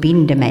som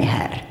binder mig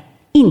här.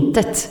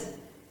 Intet.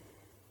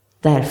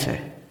 Därför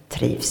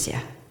trivs jag.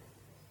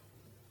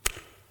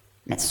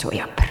 Men så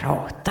jag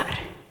pratar.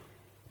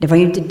 Det var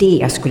ju inte det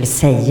jag skulle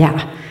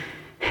säga.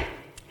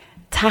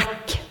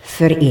 Tack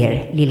för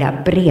er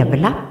lilla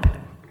brevlapp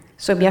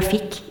som jag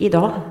fick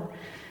idag.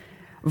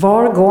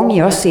 Var gång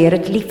jag ser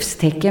ett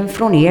livstecken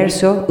från er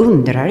så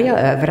undrar jag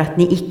över att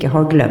ni icke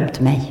har glömt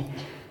mig.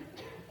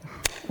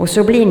 Och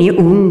så blir ni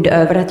ond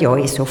över att jag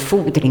är så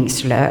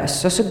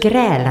fodringslös och så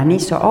grälar ni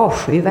så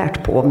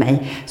avskyvärt på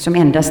mig som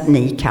endast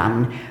ni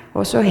kan.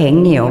 Och så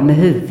hänger jag med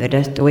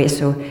huvudet och är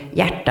så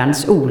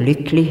hjärtans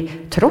olycklig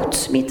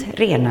trots mitt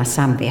rena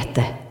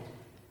samvete.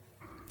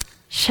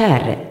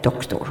 Käre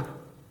doktor,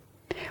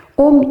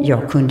 om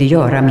jag kunde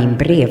göra min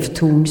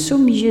brevton så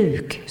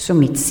mjuk som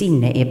mitt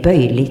sinne är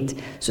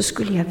böjligt så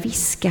skulle jag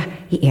viska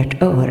i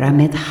ert öra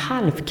med ett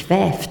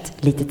halvkvävt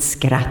litet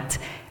skratt.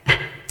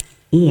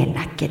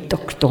 Elake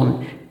doktorn,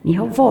 ni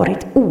har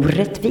varit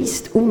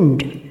orättvist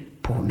ond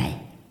på mig.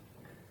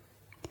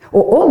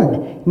 Och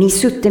om ni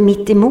sutte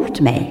mitt emot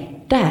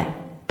mig, där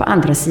på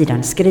andra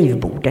sidan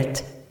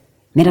skrivbordet,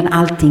 medan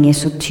allting är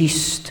så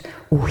tyst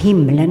och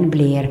himlen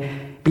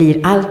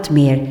blir allt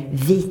mer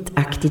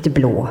vitaktigt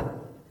blå,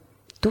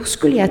 då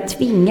skulle jag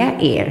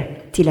tvinga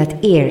er till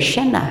att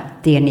erkänna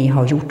det ni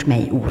har gjort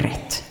mig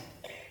orätt.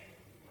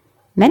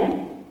 Men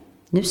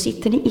nu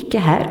sitter ni icke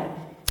här,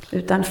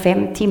 utan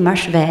 5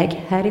 timmars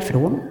väg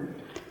härifrån,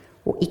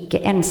 och icke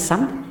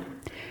ensam.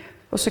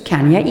 Och så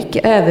kan jag icke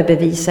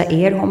överbevisa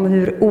er om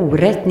hur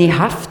orätt ni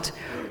haft,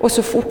 och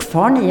så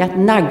fortfarande ni att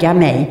nagga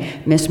mig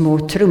med små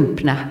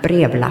trumpna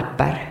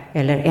brevlappar,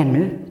 eller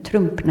ännu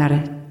trumpnare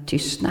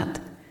tystnad.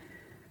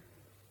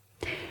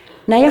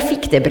 När jag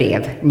fick det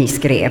brev ni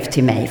skrev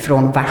till mig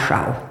från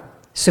Warschau,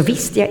 så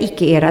visste jag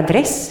icke er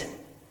adress.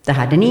 Det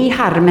hade ni i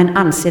harmen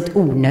ansett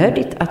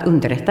onödigt att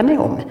underrätta mig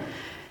om.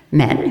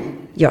 Men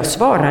jag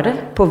svarade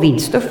på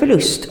vinst och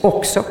förlust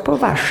också på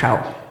Warschau.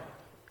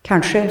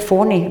 Kanske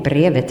får ni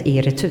brevet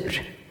i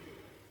retur.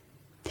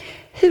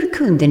 Hur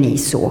kunde ni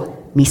så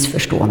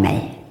missförstå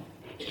mig?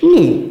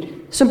 Ni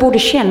som borde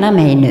känna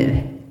mig nu.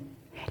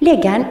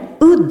 Lägga en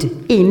udd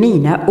i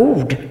mina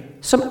ord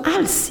som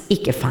alls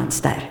icke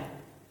fanns där.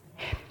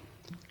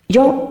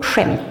 Jag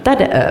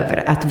skämtade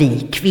över att vi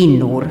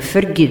kvinnor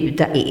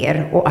förgudar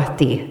er och att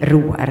det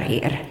roar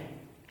er.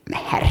 Men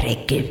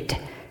herregud,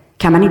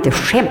 kan man inte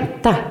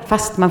skämta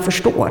fast man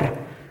förstår?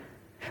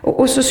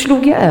 Och så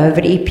slog jag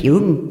över i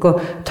pjunk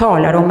och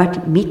talade om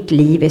att mitt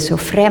liv är så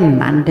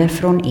främmande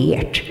från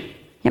ert.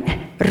 Ja,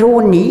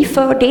 rår ni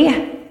för det?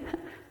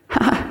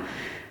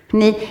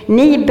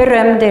 Ni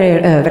berömde er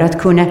över att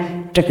kunna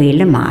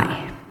drilla mig.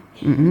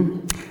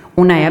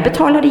 Och när jag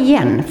betalade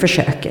igen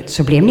försöket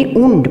så blev ni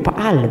ond på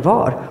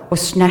allvar och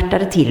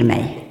snärtade till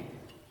mig.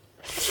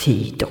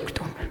 Fy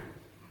doktorn,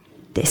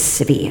 det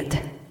sved.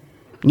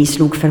 Ni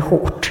slog för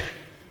hårt.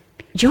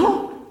 Jag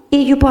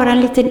är ju bara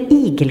en liten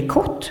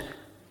igelkott,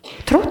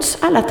 trots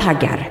alla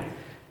taggar.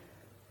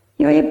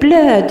 Jag är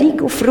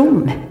blödig och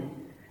from.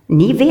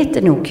 Ni vet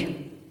det nog.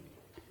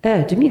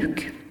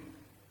 Ödmjuk.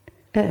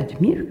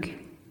 Ödmjuk.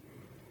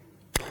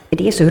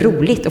 Det är så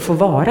roligt att få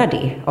vara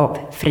det av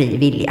fri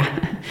vilja.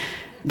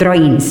 Dra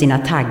in sina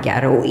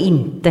taggar och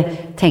inte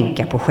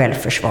tänka på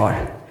självförsvar.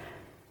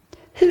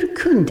 Hur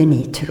kunde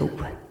ni tro?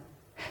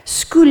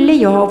 Skulle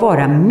jag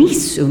vara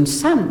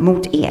missunnsam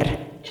mot er?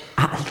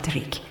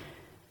 Aldrig.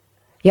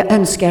 Jag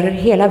önskar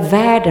hela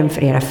världen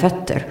för era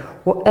fötter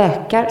och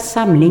ökar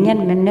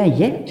samlingen med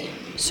nöje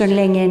så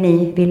länge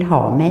ni vill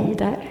ha mig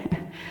där.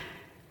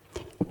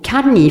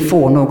 Kan ni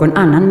få någon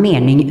annan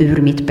mening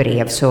ur mitt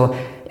brev så,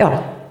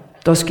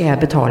 då ska jag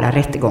betala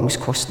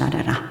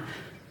rättegångskostnaderna.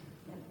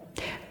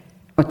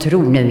 Och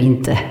tro nu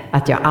inte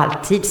att jag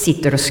alltid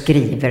sitter och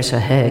skriver så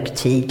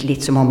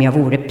högtidligt som om jag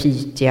vore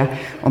Pythia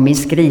och min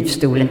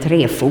skrivstol en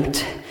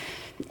trefot.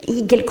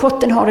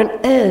 Igelkotten har en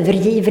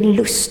övergiven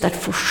lust att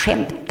få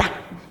skämta,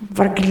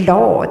 vara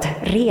glad,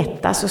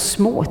 retas och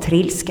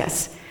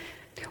småtrilskas.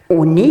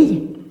 Och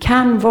ni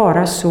kan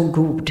vara så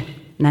god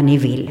när ni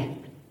vill,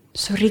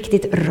 så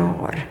riktigt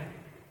rar.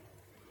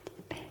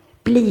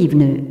 Bliv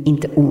nu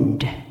inte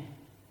ond,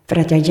 för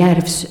att jag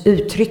djärvs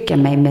uttrycka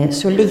mig med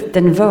så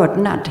liten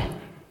vördnad.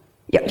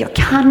 Jag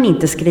kan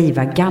inte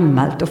skriva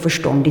gammalt och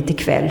förståndigt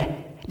ikväll.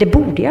 Det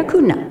borde jag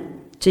kunna.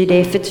 Ty det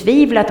är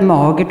förtvivlat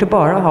magert att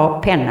bara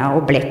ha penna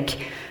och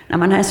bläck. När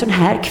man en sån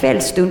här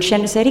kvällstund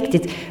känner sig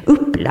riktigt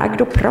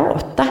upplagd och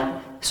prata,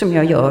 som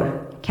jag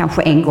gör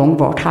kanske en gång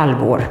vart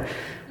halvår,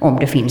 om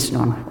det finns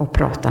någon att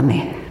prata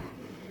med.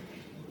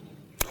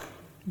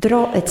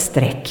 Dra ett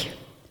streck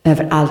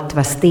över allt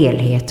vad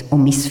stelhet och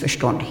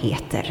missförstånd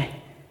heter.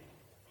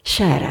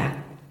 Kära,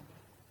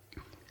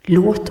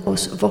 låt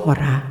oss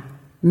vara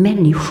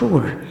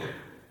människor,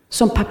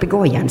 som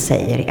papegojan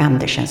säger i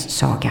Andersens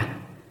saga.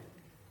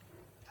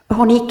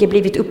 Har ni icke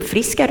blivit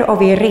uppfriskade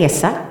av er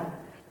resa?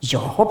 Jag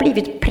har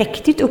blivit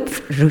präktigt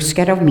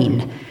uppruskad av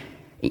min.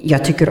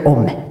 Jag tycker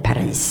om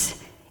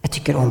Paris. Jag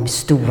tycker om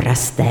stora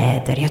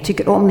städer. Jag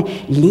tycker om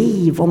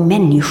liv och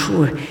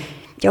människor.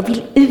 Jag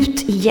vill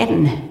ut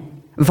igen.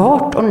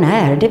 Vart och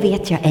när, det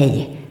vet jag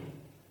ej.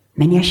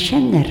 Men jag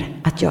känner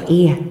att jag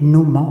är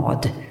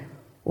nomad.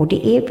 Och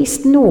det är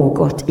visst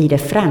något i det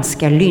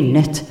franska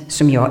lynnet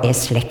som jag är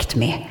släkt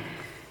med.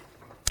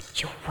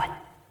 Jo,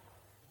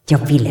 jag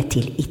ville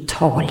till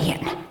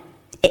Italien.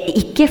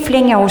 Icke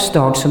flänga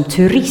åstad som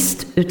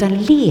turist, utan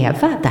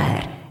leva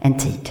där en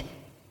tid.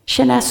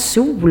 Känna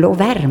sol och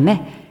värme.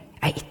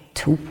 Jag är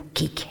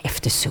tokig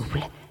efter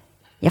sol.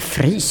 Jag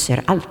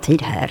fryser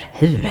alltid här.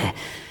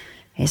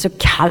 Det är så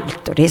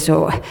kallt och det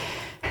är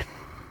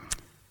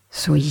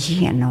så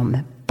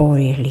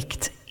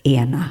genomborgerligt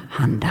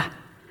enahanda.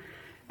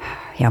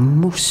 Jag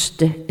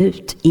måste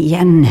ut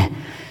igen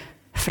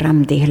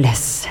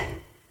framdeles.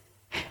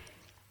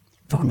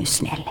 Var nu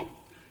snäll,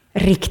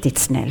 riktigt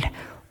snäll,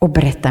 och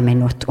berätta mig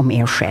något om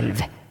er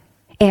själv.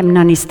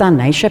 Ämnar ni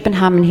stanna i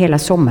Köpenhamn hela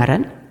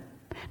sommaren?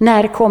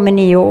 När kommer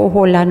ni att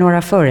hålla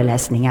några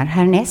föreläsningar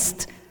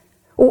härnäst?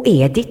 Och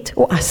Edith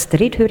och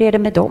Astrid, hur är det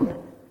med dem?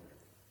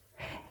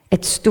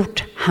 Ett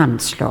stort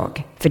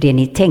handslag för det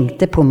ni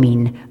tänkte på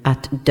min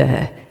att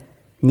dö.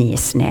 Ni är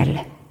snäll,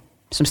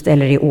 som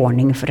ställer i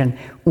ordning för den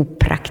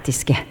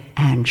opraktiske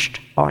Ernst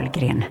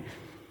Ahlgren.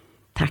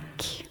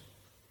 Tack.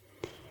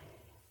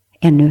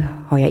 Ännu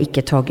har jag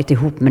icke tagit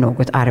ihop med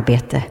något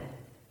arbete.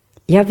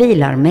 Jag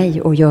vilar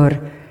mig och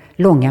gör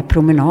långa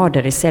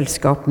promenader i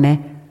sällskap med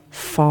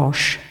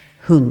fars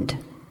hund.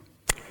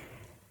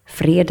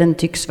 Freden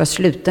tycks vara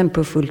sluten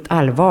på fullt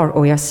allvar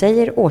och jag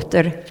säger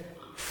åter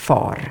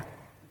far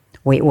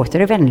och är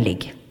åter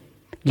vänlig,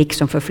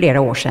 liksom för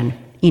flera år sedan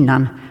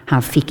innan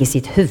han fick i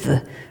sitt huvud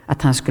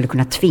att han skulle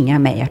kunna tvinga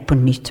mig att på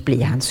nytt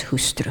bli hans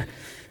hustru.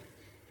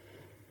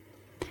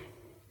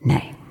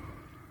 Nej,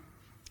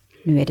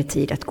 nu är det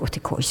tid att gå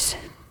till kojs.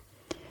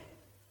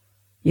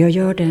 Jag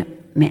gör det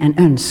med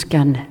en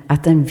önskan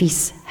att en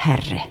viss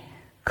herre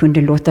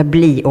kunde låta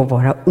bli att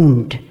vara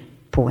ond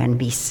på en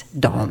viss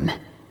dam,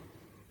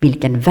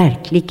 vilken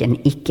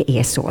verkligen icke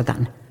är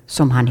sådan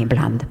som han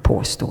ibland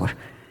påstår.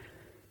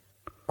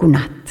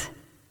 Godnatt,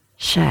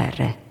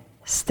 käre,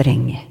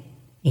 stränge,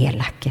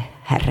 elake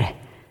herre.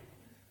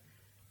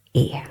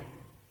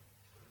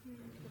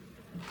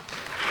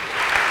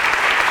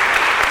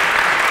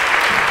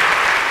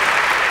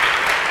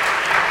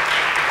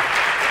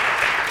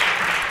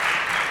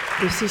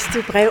 Det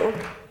sidste brev,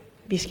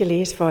 vi skal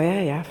læse for jer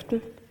i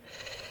aften,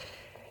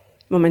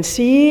 må man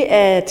sige,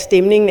 at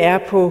stemningen er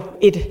på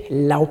et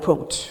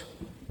lavpunkt.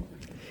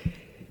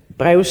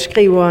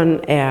 Brevskriveren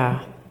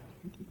er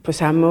på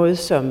samme måde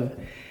som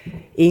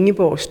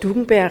Ingeborg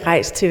Stuckenberg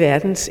rejst til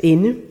verdens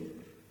ende.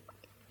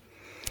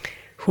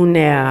 Hun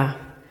er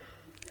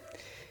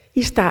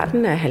i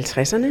starten af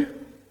 50'erne.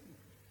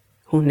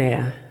 Hun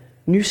er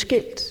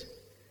nyskilt,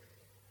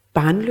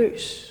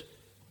 barnløs,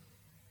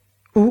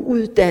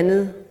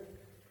 uuddannet,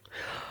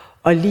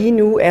 og lige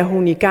nu er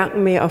hun i gang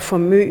med at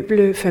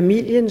formøble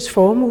familiens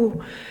formue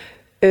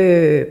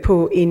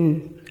på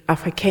en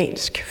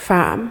afrikansk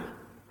farm,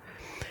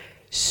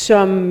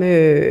 som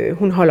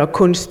hun holder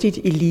kunstigt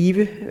i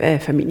live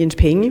af familiens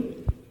penge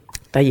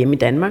derhjemme i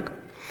Danmark.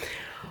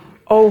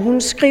 Og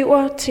hun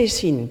skriver til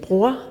sin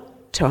bror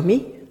Tommy,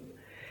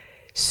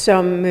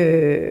 som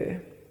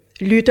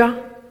lytter,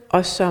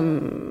 og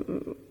som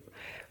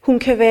hun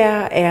kan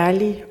være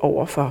ærlig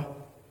overfor.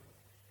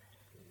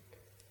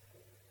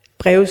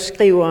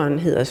 Brevskriveren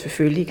hedder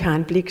selvfølgelig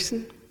Karen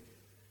Blixen.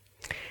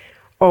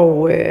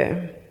 Og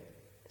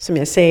som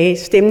jeg sagde,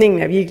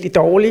 stemningen er virkelig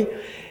dårlig.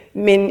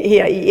 Men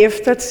her i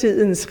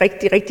eftertidens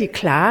rigtig, rigtig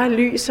klare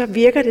lys, så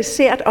virker det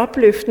sært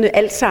opløftende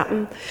alt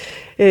sammen.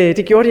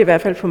 Det gjorde det i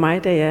hvert fald for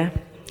mig, da jeg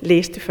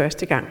læste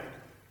første gang.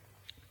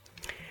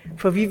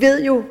 For vi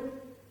ved jo,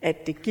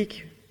 at det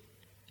gik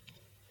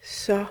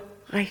så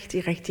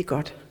rigtig, rigtig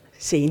godt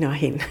senere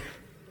hen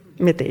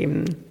med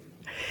damen.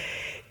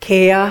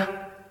 Kære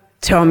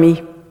Tommy,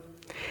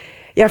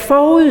 jeg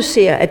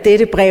forudser, at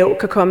dette brev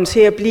kan komme til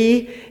at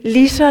blive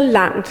lige så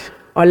langt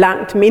og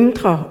langt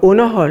mindre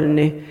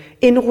underholdende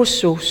end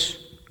Rousseaus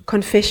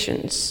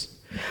Confessions.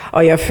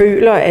 Og jeg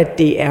føler, at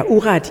det er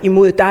uret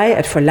imod dig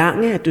at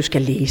forlange, at du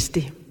skal læse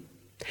det.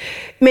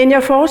 Men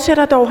jeg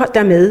fortsætter dog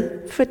dermed,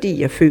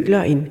 fordi jeg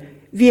føler en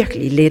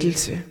virkelig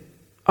lettelse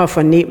og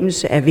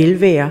fornemmelse af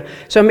velvære,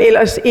 som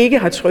ellers ikke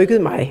har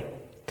trykket mig,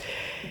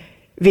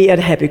 ved at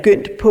have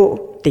begyndt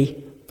på det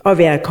og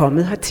være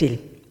kommet hertil.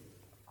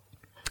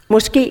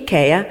 Måske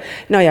kan jeg,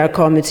 når jeg er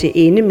kommet til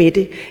ende med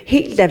det,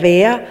 helt lade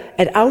være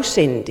at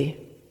afsende det,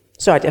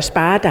 så at jeg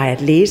sparer dig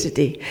at læse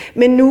det.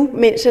 Men nu,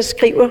 mens jeg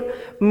skriver,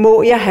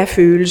 må jeg have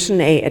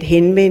følelsen af at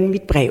henvende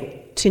mit brev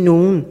til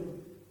nogen,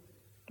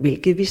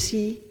 hvilket vil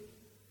sige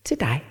til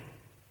dig.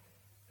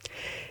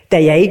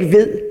 Da jeg ikke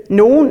ved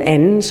nogen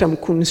anden, som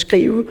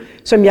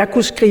jeg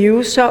kunne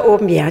skrive så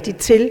åbenhjertigt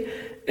til,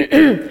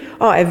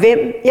 og af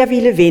hvem jeg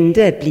ville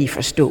vente at blive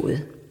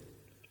forstået.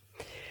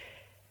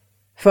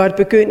 For at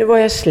begynde, hvor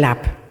jeg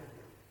slap,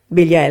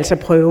 vil jeg altså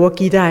prøve at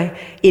give dig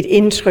et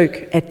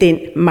indtryk af den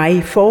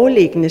mig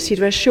foreliggende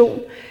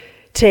situation,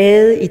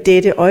 taget i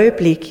dette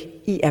øjeblik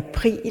i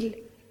april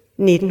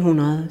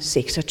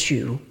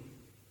 1926.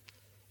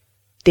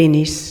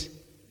 Dennis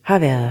har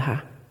været her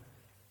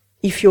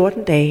i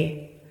 14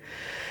 dage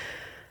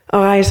og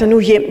rejser nu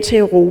hjem til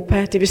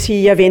Europa. Det vil sige,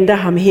 at jeg venter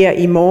ham her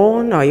i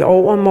morgen og i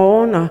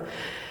overmorgen, og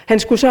han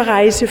skulle så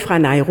rejse fra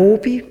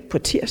Nairobi på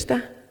tirsdag.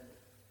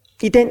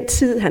 I den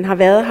tid, han har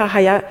været her, har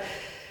jeg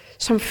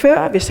som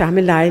før ved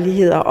samme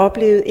lejligheder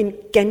oplevet en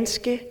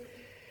ganske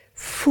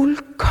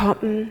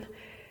fuldkommen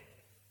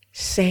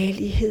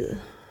salighed,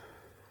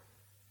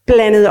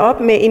 blandet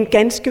op med en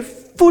ganske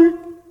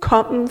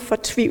fuldkommen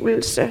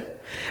fortvivlelse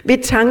ved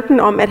tanken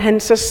om, at han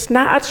så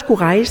snart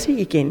skulle rejse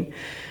igen,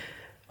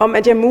 om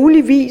at jeg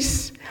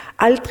muligvis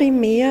aldrig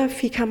mere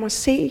fik ham at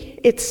se,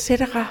 etc.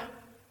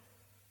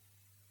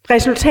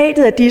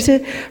 Resultatet af disse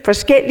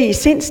forskellige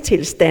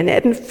sindstilstande er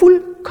den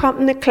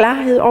fuldkomne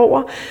klarhed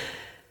over,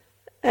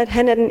 at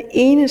han er den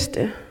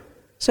eneste,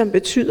 som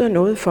betyder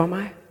noget for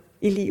mig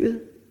i livet.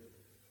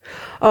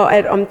 Og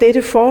at om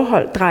dette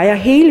forhold drejer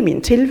hele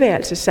min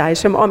tilværelse sig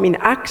som om en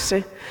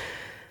akse,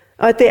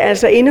 og at det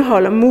altså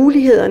indeholder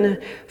mulighederne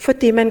for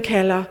det, man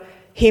kalder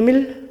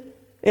himmel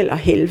eller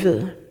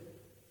helvede,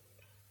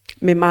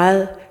 med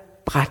meget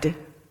bratte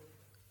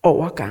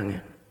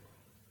overgange.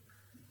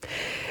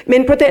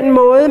 Men på den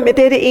måde, med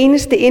dette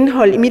eneste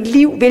indhold i mit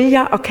liv, vil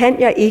jeg og kan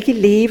jeg ikke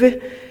leve.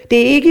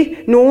 Det er ikke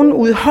nogen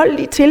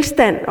udholdelig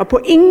tilstand, og på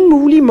ingen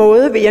mulig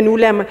måde vil jeg nu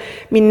lade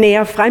min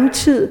nære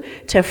fremtid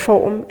tage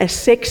form af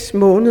 6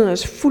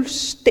 måneders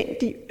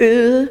fuldstændig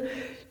øde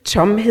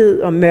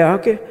tomhed og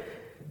mørke,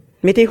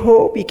 med det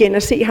håb igen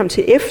at se ham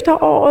til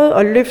efteråret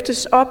og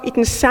løftes op i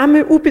den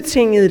samme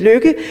ubetingede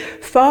lykke,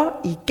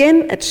 for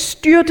igen at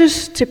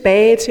styrtes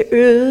tilbage til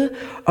øde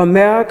og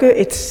mørke,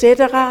 etc.,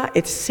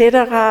 etc.,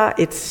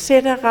 etc.,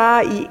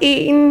 i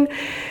en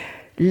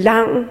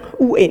lang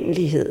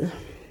uendelighed.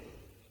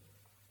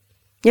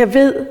 Jeg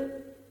ved,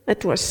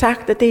 at du har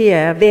sagt, at det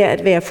er værd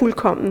at være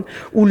fuldkommen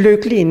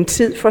ulykkelig en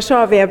tid, for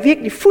så at være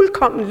virkelig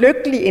fuldkommen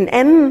lykkelig en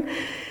anden.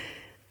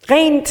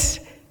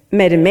 Rent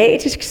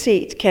matematisk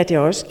set kan det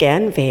også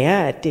gerne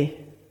være, at det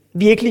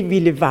virkelig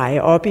ville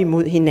veje op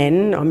imod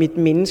hinanden, om et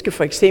menneske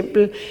for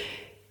eksempel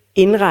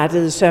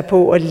indrettede sig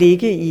på at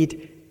ligge i et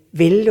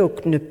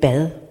vellugtende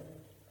bad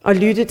og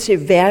lytte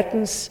til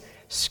verdens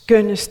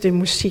skønneste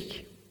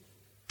musik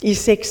i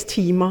 6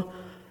 timer,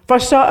 for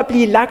så at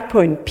blive lagt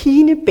på en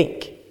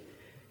pinebænk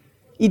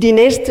i de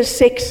næste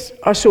 6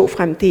 og så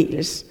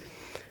fremdeles.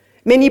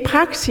 Men i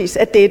praksis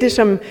er dette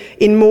som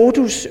en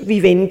modus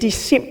vivendi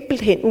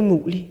simpelthen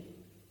umulig,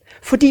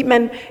 fordi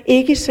man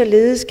ikke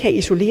således kan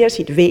isolere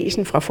sit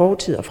væsen fra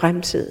fortid og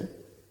fremtid.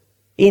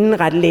 Inden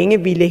ret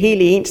længe ville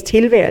hele ens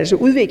tilværelse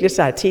udvikle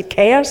sig til et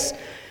kaos,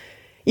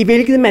 i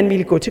hvilket man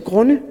ville gå til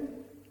grunde.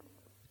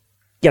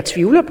 Jeg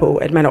tvivler på,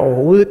 at man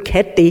overhovedet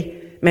kan det,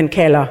 man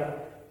kalder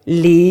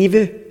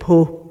leve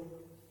på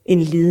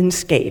en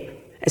lidenskab.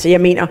 Altså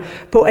jeg mener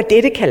på, at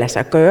dette kan lade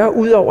sig gøre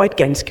ud over et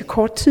ganske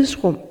kort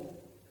tidsrum.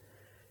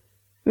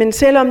 Men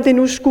selvom det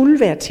nu skulle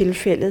være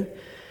tilfældet,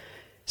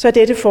 så er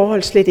dette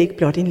forhold slet ikke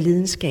blot en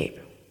lidenskab.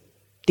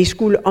 Det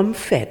skulle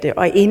omfatte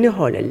og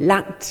indeholde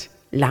langt,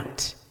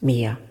 langt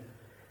mere.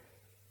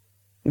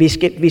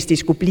 Hvis det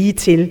skulle blive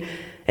til,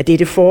 at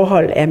dette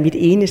forhold er mit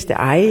eneste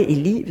eje i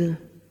livet,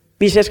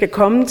 hvis jeg skal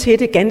komme til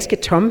det ganske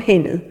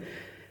tomhændet,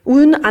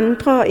 uden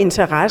andre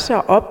interesser,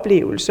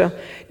 oplevelser,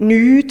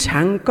 nye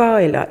tanker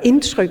eller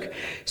indtryk,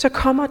 så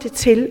kommer det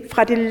til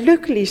fra det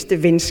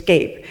lykkeligste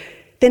venskab,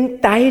 den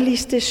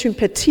dejligste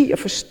sympati og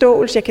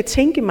forståelse, jeg kan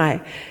tænke mig,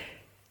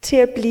 til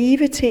at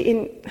blive til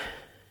en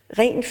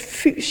ren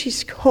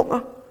fysisk hunger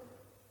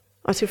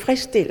og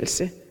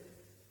tilfredsstillelse.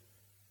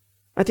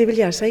 Og det vil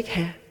jeg altså ikke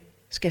have,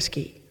 skal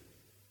ske.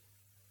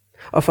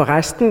 Og for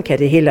resten kan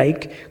det heller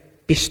ikke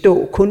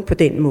bestå kun på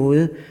den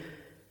måde,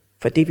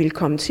 for det vil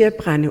komme til at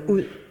brænde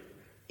ud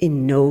in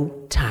no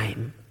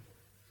time.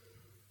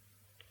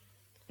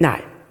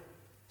 Nej,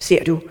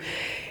 ser du,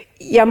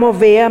 jeg må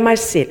være mig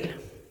selv.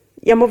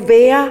 Jeg må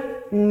være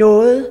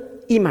noget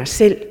i mig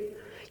selv.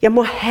 Jeg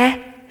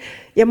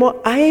må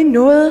eje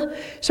noget,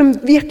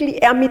 som virkelig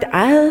er mit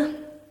eget.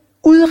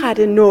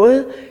 Udrette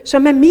noget,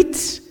 som er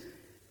mit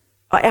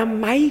og er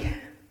mig,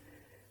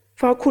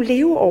 for at kunne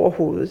leve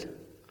overhovedet.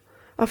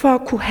 Og for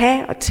at kunne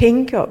have og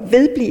tænke og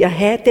vedblive at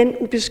have den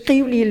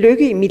ubeskrivelige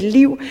lykke i mit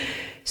liv,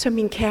 som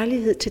min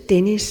kærlighed til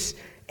Dennis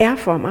er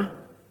for mig.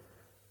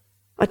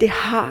 Og det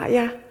har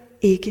jeg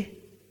ikke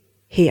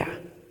her.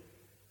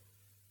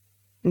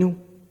 Nu.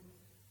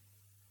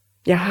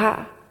 Jeg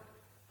har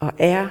og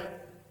er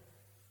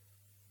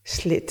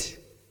slet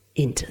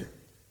intet.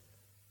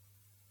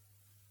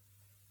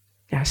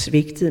 Jeg har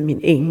svigtet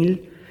min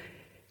engel,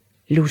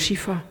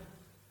 Lucifer,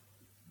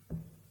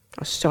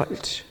 og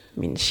solgt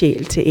min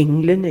sjæl til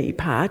englene i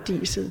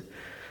paradiset,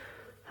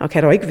 og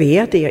kan dog ikke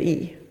være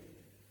deri.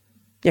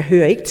 Jeg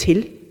hører ikke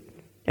til.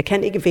 Jeg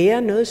kan ikke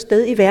være noget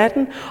sted i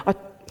verden, og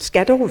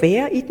skal dog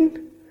være i den.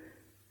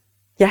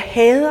 Jeg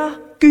hader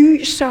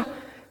gyser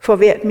for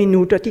hvert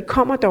minut, og de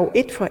kommer dog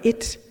et for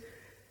et.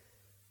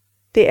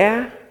 Det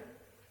er,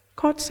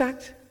 kort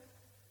sagt,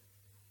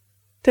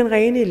 den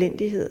rene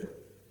elendighed.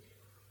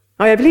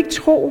 Og jeg vil ikke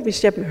tro,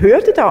 hvis jeg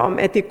hørte dig om,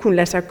 at det kunne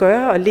lade sig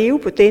gøre at leve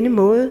på denne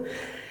måde.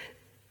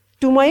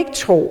 Du må ikke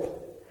tro,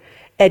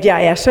 at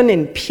jeg er sådan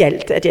en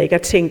pjalt, at jeg ikke har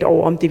tænkt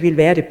over, om det ville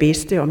være det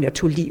bedste, om jeg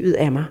tog livet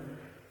af mig.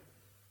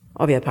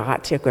 Og være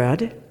parat til at gøre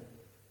det.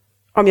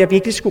 Om jeg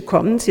virkelig skulle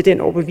komme til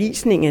den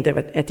overbevisning,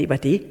 at det var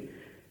det.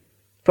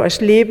 For at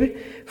slippe,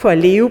 for at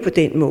leve på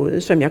den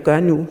måde, som jeg gør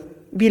nu,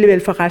 ville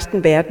vel for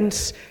resten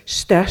verdens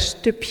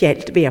største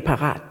pjalt være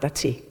parat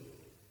dertil.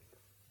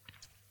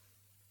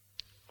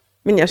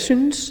 Men jeg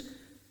synes,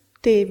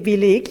 det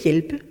ville ikke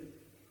hjælpe.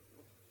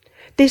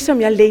 Det,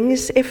 som jeg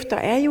længes efter,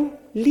 er jo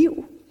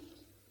liv.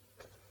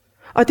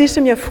 Og det,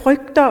 som jeg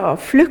frygter og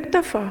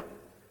flygter for,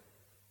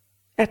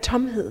 er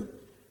tomhed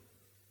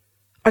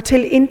og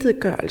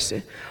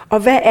tilintetgørelse. Og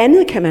hvad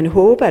andet kan man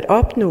håbe at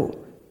opnå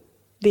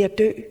ved at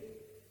dø?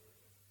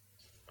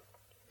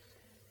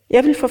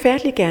 Jeg vil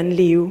forfærdeligt gerne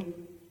leve.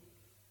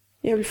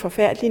 Jeg vil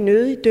forfærdeligt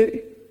nødig dø.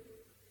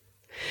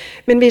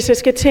 Men hvis jeg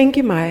skal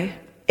tænke mig,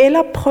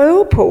 eller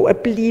prøve på at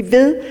blive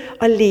ved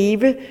at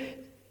leve,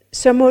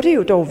 så må det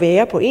jo dog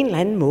være på en eller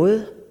anden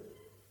måde.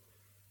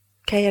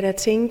 Kan jeg da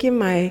tænke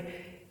mig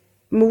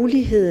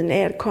muligheden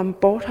af at komme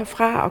bort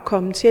herfra og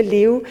komme til at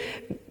leve,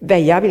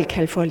 hvad jeg vil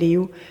kalde for at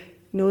leve,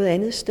 noget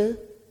andet sted?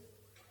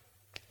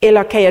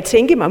 Eller kan jeg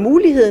tænke mig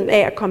muligheden af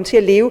at komme til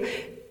at leve,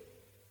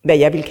 hvad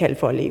jeg vil kalde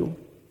for at leve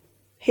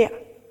her?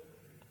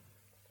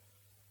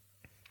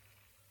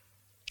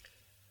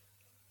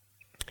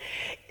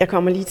 Jeg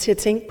kommer lige til at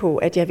tænke på,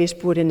 at jeg vist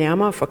burde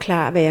nærmere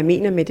forklare, hvad jeg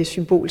mener med det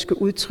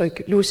symbolske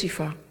udtryk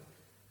Lucifer.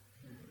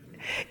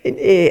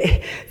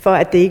 For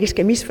at det ikke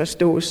skal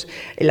misforstås,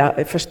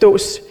 eller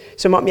forstås,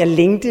 som om jeg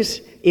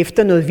længtes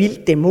efter noget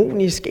vildt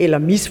dæmonisk, eller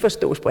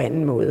misforstås på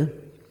anden måde.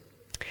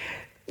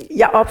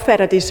 Jeg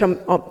opfatter det som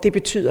om det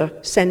betyder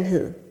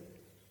sandhed,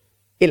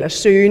 eller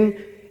søgen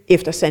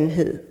efter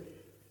sandhed,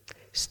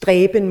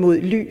 stræben mod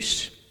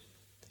lys,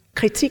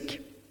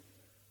 kritik,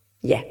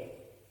 ja,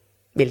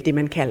 vel det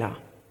man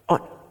kalder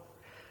ånd.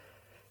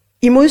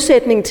 I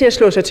modsætning til at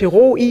slå sig til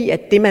ro i,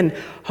 at det man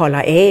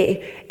holder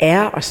af,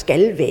 er og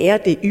skal være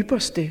det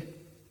ypperste,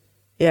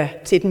 ja,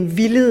 til den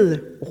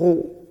vildede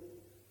ro,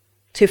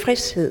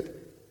 tilfredshed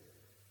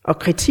og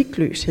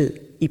kritikløshed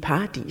i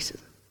paradiset.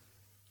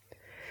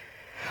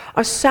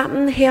 Og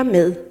sammen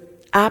hermed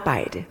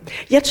arbejde.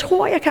 Jeg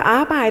tror, jeg kan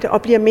arbejde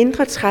og bliver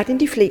mindre træt end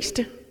de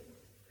fleste.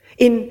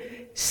 En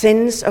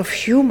sense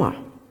of humor,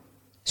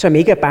 som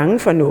ikke er bange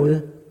for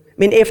noget,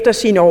 men efter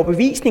sin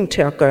overbevisning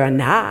tør at gøre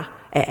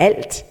nar af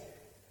alt,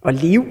 og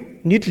liv,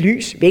 nyt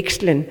lys,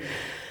 vekslen.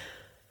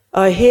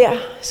 Og her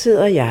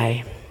sidder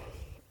jeg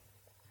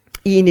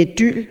i en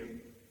idyl,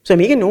 som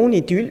ikke er nogen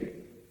idyl,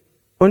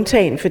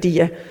 undtagen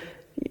fordi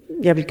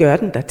jeg vil gøre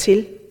den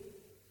dertil.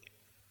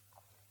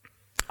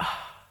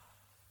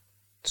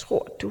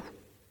 Tror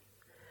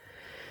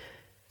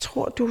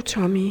du,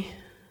 Tommy,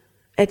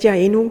 at jeg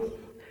endnu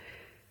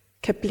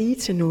kan blive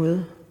til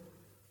noget?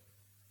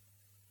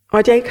 Og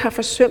at jeg ikke har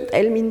forsømt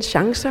alle mine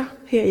chancer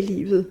her i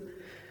livet?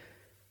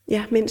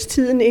 Ja, mens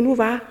tiden endnu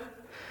var.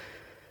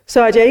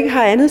 Så at jeg ikke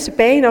har andet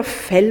tilbage end at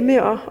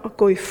falme og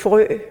gå i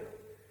frø.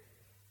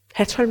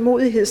 Have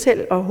tålmodighed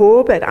selv og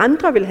håbe, at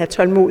andre vil have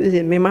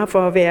tålmodighed med mig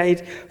for at være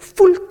et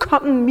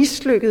fuldkommen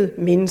mislykket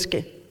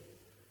menneske.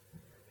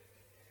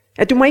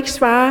 At du må ikke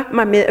svare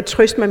mig med at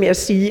trøste mig med at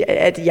sige,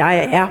 at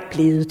jeg er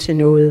blevet til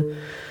noget.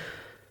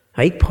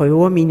 Og ikke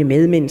prøver mine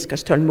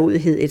medmenneskers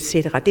tålmodighed, etc.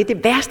 Det er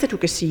det værste, du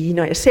kan sige,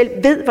 når jeg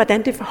selv ved,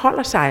 hvordan det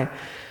forholder sig.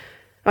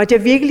 Og at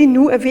jeg virkelig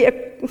nu er ved at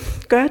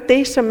gøre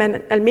det, som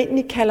man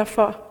almindeligt kalder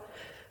for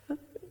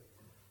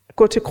at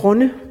gå til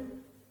grunde.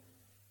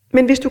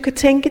 Men hvis du kan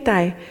tænke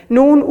dig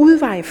nogen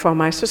udvej for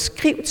mig, så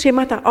skriv til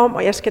mig derom,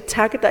 og jeg skal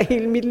takke dig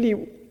hele mit liv.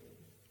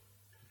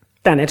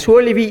 Der er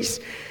naturligvis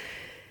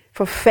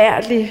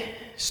forfærdeligt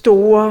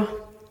store,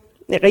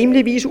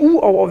 rimeligvis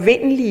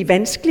uovervindelige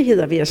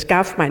vanskeligheder ved at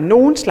skaffe mig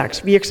nogen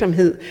slags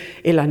virksomhed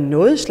eller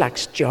noget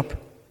slags job.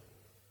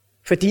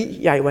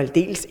 Fordi jeg jo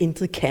aldeles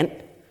intet kan.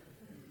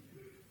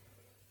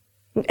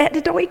 Men er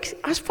det dog ikke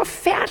også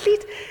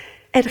forfærdeligt,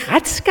 at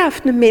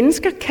retskaffende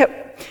mennesker kan,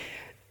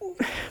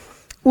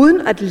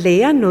 uden at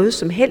lære noget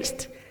som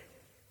helst,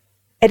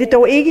 Er det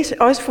dog ikke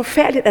også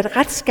forfærdeligt, at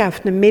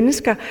retskaffende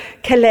mennesker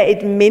kan lade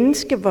et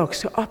menneske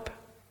vokse op?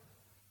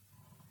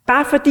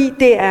 Bare fordi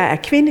det er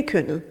af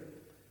kvindekønnet.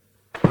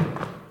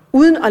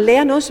 Uden at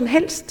lære noget som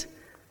helst.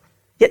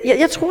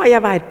 Jeg tror,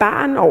 jeg var et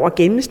barn over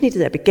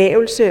gennemsnittet af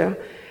begævelse, og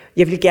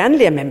jeg ville gerne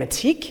lære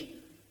matematik.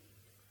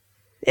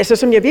 Altså,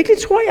 som jeg virkelig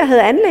tror, jeg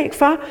havde anlæg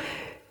for.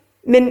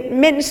 Men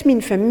mens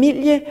min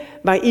familie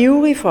var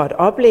ivrig for at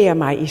oplære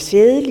mig i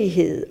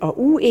sædelighed og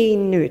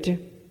uennytte,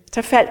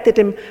 så faldt det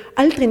dem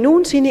aldrig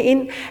nogensinde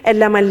ind at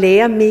lade mig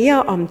lære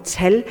mere om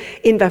tal,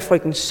 end hvad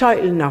frøken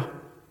Søjlner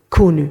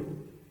kunne.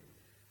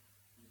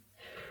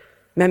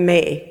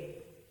 Mamma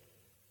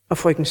og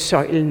frøken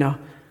Søjlner,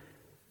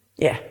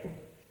 ja,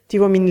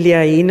 de var mine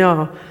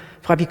lærerinder,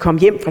 fra vi kom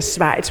hjem fra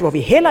Schweiz, hvor vi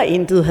heller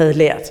intet havde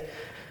lært.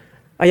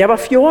 Og jeg var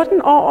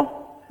 14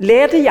 år,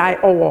 lærte jeg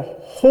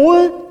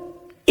overhovedet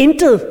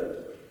intet.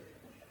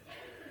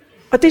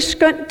 Og det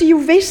skønt de jo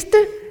vidste,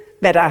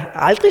 hvad der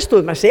aldrig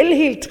stod mig selv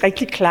helt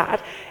rigtig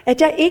klart,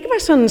 at jeg ikke var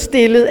sådan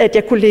stillet, at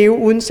jeg kunne leve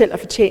uden selv at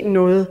fortjene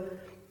noget.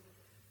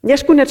 Jeg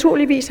skulle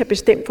naturligvis have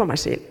bestemt for mig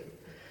selv.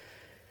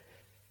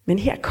 Men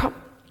her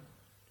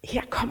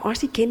kom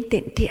også igen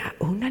den der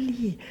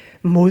underlige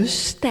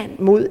modstand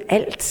mod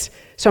alt,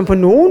 som på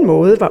nogen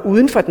måde var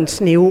uden for den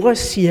snævre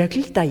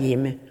cirkel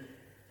derhjemme.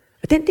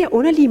 Og den der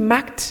underlige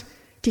magt,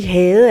 de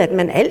havde, at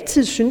man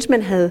altid syntes,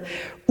 man havde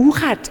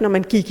uret, når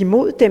man gik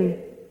imod dem.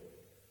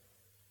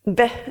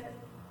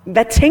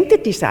 Hvad tænkte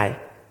de sig?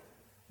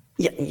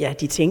 Ja,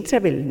 de tænkte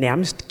sig vel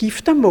nærmest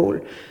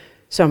giftermål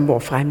som vor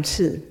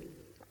fremtid.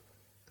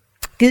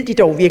 Gid de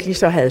dog virkelig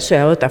så havde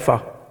sørget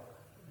derfor.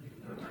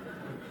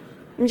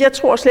 Jeg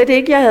tror slet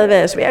ikke, jeg havde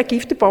været svær at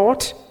gifte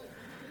bort.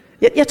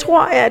 Jeg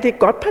tror, at et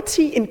godt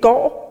parti, en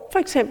gård for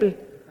eksempel,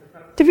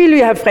 det ville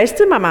jo have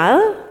fristet mig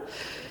meget.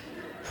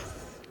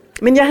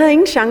 Men jeg havde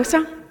ingen chancer,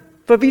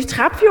 for vi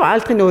traf jo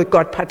aldrig noget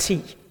godt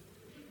parti,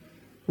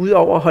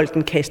 udover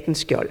Holten Kastens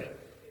skjold,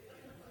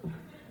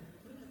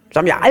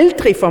 som jeg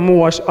aldrig for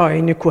mors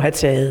øjne kunne have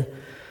taget.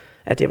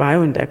 At det var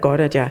jo endda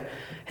godt, at jeg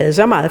havde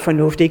så meget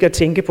fornuft ikke at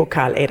tænke på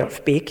Karl Adolf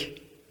Beck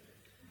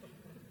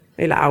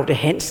eller Aude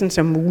Hansen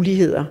som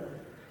muligheder.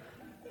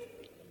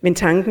 Men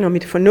tanken om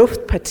et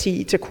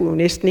fornuftparti, så kunne jo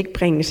næsten ikke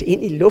bringes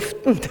ind i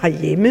luften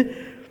derhjemme.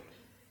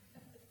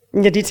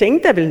 Ja, de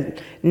tænkte da vel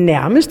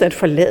nærmest at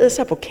forlade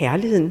sig på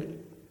kærligheden.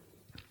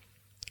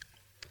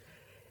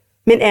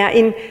 Men er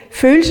en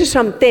følelse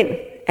som den,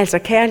 altså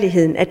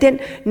kærligheden, er den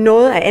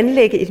noget at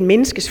anlægge et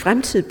menneskes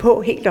fremtid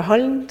på helt og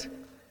holdent?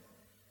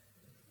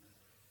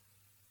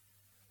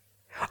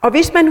 Og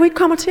hvis man nu ikke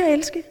kommer til at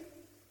elske,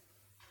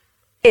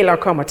 eller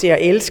kommer til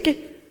at elske,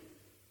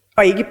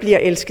 og ikke bliver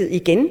elsket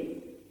igen,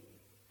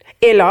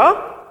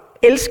 eller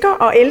elsker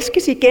og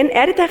elskes igen,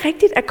 er det da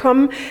rigtigt at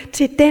komme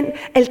til den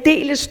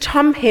aldeles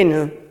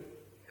tomhændede,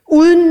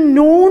 uden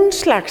nogen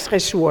slags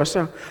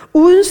ressourcer,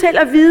 uden selv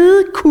at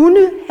vide,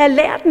 kunne have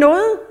lært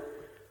noget?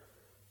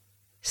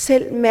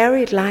 Selv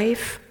married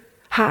life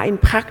har en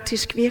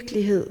praktisk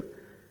virkelighed.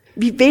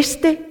 Vi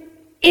vidste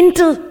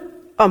intet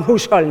om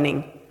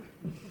husholdning,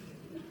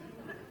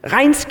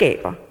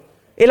 regnskaber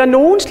eller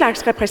nogen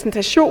slags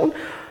repræsentation,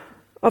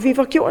 og vi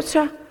var gjort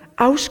så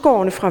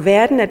afskårne fra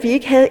verden, at vi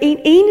ikke havde en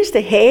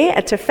eneste hage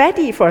at tage fat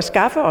i for at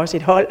skaffe os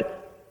et hold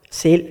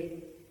selv.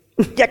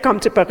 Jeg kom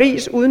til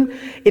Paris uden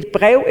et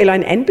brev eller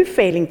en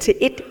anbefaling til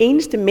et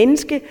eneste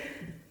menneske,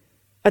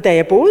 og da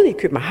jeg boede i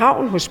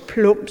København hos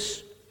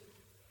Plums,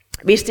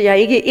 vidste jeg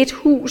ikke et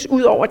hus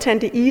ud over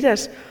tante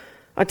Idas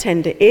og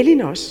tante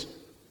Elinors,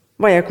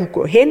 hvor jeg kunne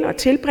gå hen og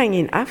tilbringe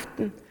en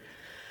aften.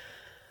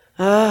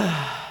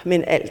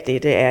 Men alt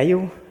dette er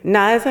jo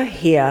neither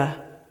here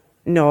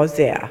nor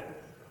there.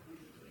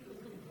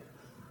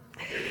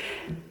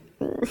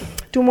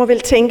 Du må vel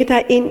tænke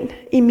dig ind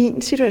i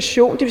min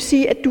situation. Det vil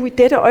sige, at du i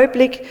dette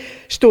øjeblik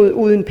stod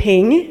uden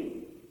penge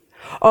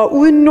og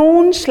uden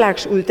nogen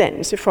slags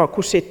uddannelse for at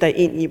kunne sætte dig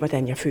ind i,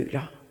 hvordan jeg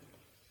føler.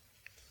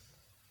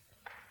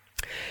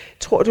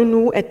 Tror du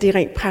nu, at det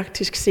rent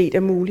praktisk set er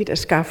muligt at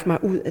skaffe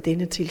mig ud af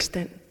denne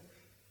tilstand?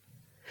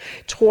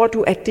 Tror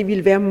du, at det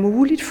ville være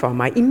muligt for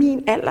mig i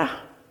min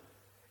alder?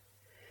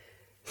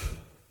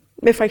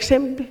 Med for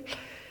eksempel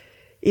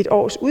et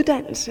års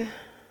uddannelse,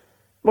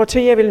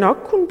 hvortil jeg vil nok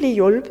kunne blive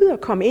hjulpet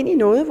og komme ind i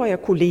noget, hvor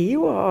jeg kunne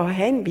leve og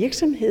have en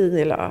virksomhed,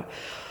 eller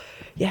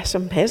ja,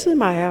 som passede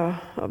mig,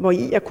 og hvor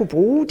jeg kunne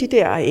bruge de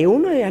der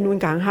evner, jeg nu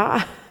engang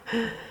har.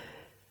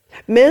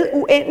 Med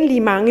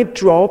uendelig mange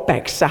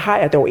drawbacks, så har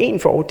jeg dog en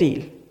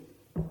fordel.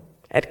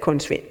 At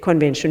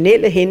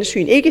konventionelle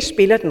hensyn ikke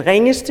spiller den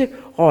ringeste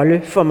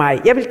rolle for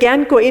mig. Jeg vil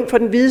gerne gå ind for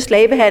den hvide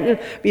slavehandel,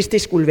 hvis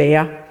det skulle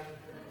være.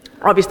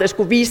 Og hvis der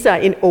skulle vise sig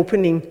en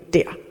opening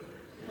der.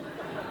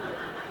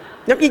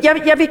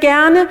 Jeg vil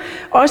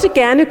også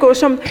gerne gå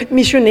som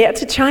missionær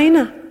til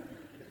China.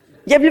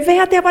 Jeg vil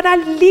være der, hvor der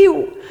er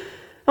liv,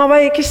 og hvor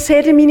jeg kan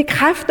sætte mine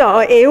kræfter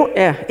og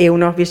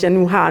evner, hvis jeg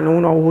nu har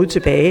nogen overhovedet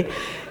tilbage,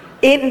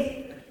 ind.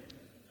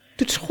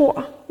 Du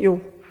tror jo,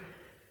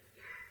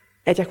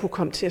 at jeg kunne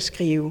komme til at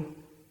skrive.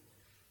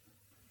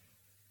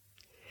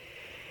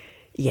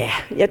 Ja,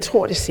 jeg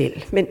tror det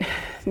selv. Men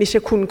hvis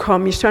jeg kunne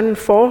komme i sådan et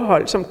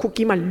forhold, som kunne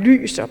give mig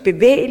lys og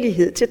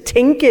bevægelighed til at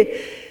tænke,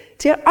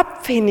 til at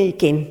opfinde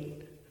igen.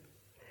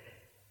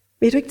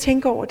 Vil du ikke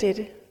tænke over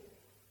dette?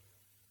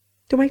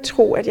 Du må ikke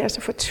tro, at jeg er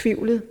så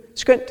fortvivlet.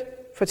 Skønt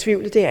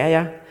fortvivlet, det er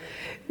jeg.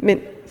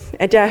 Men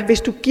at jeg,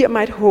 hvis du giver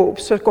mig et håb,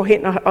 så går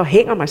hen og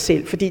hænger mig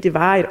selv, fordi det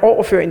var et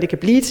år før, end det kan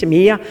blive til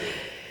mere.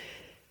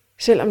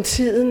 Selvom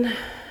tiden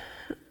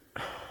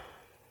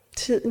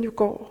jo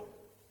går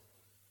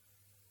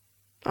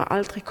og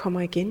aldrig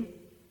kommer igen.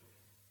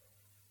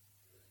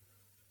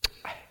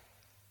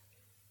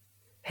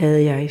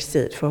 Havde jeg i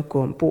stedet for at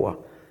gå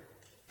ombord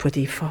på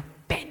det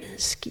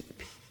forbandede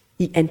skib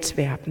i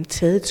Antwerpen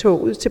taget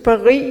toget til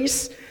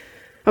Paris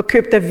og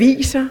købt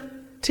aviser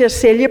til at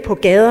sælge på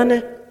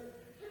gaderne.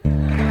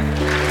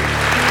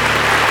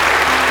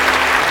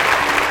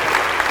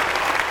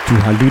 Du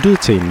har lyttet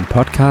til en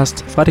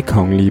podcast fra Det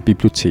Kongelige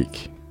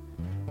Bibliotek.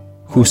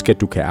 Husk,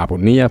 at du kan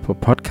abonnere på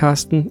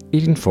podcasten i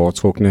din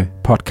foretrukne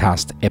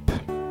podcast-app.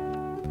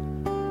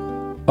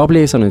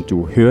 Oplæserne,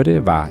 du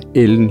hørte, var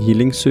Ellen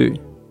Hillingsø,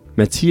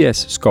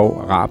 Mathias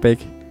Skov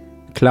Rahbek,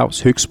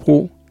 Claus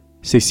Høgsbro,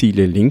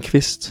 Cecilie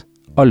Lindqvist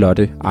og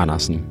Lotte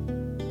Andersen.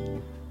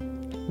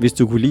 Hvis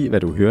du kunne lide, hvad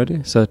du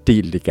hørte, så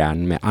del det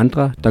gerne med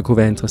andre, der kunne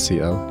være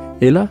interesserede,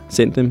 eller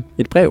send dem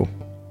et brev.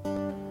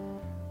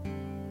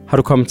 Har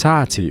du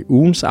kommentarer til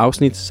ugens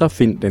afsnit, så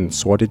find Den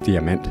Sorte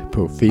Diamant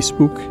på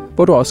Facebook,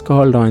 hvor du også kan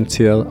holde dig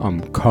orienteret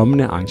om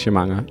kommende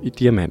arrangementer i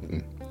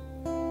Diamanten.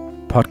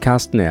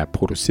 Podcasten er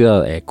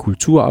produceret af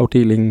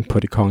Kulturafdelingen på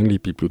Det Kongelige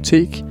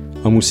Bibliotek,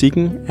 og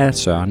musikken er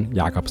Søren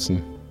Jacobsen.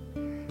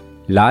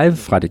 Live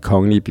fra Det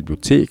Kongelige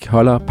Bibliotek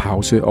holder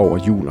pause over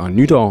jul og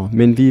nytår,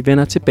 men vi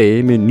vender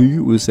tilbage med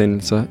nye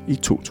udsendelser i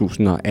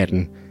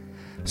 2018.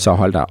 Så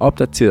hold dig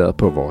opdateret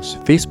på vores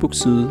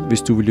Facebook-side,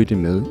 hvis du vil lytte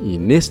med i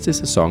næste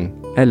sæson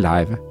af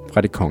Live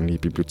fra Det Kongelige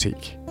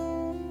Bibliotek.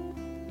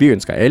 Vi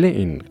ønsker alle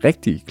en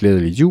rigtig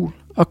glædelig jul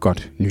og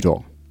godt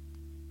nytår.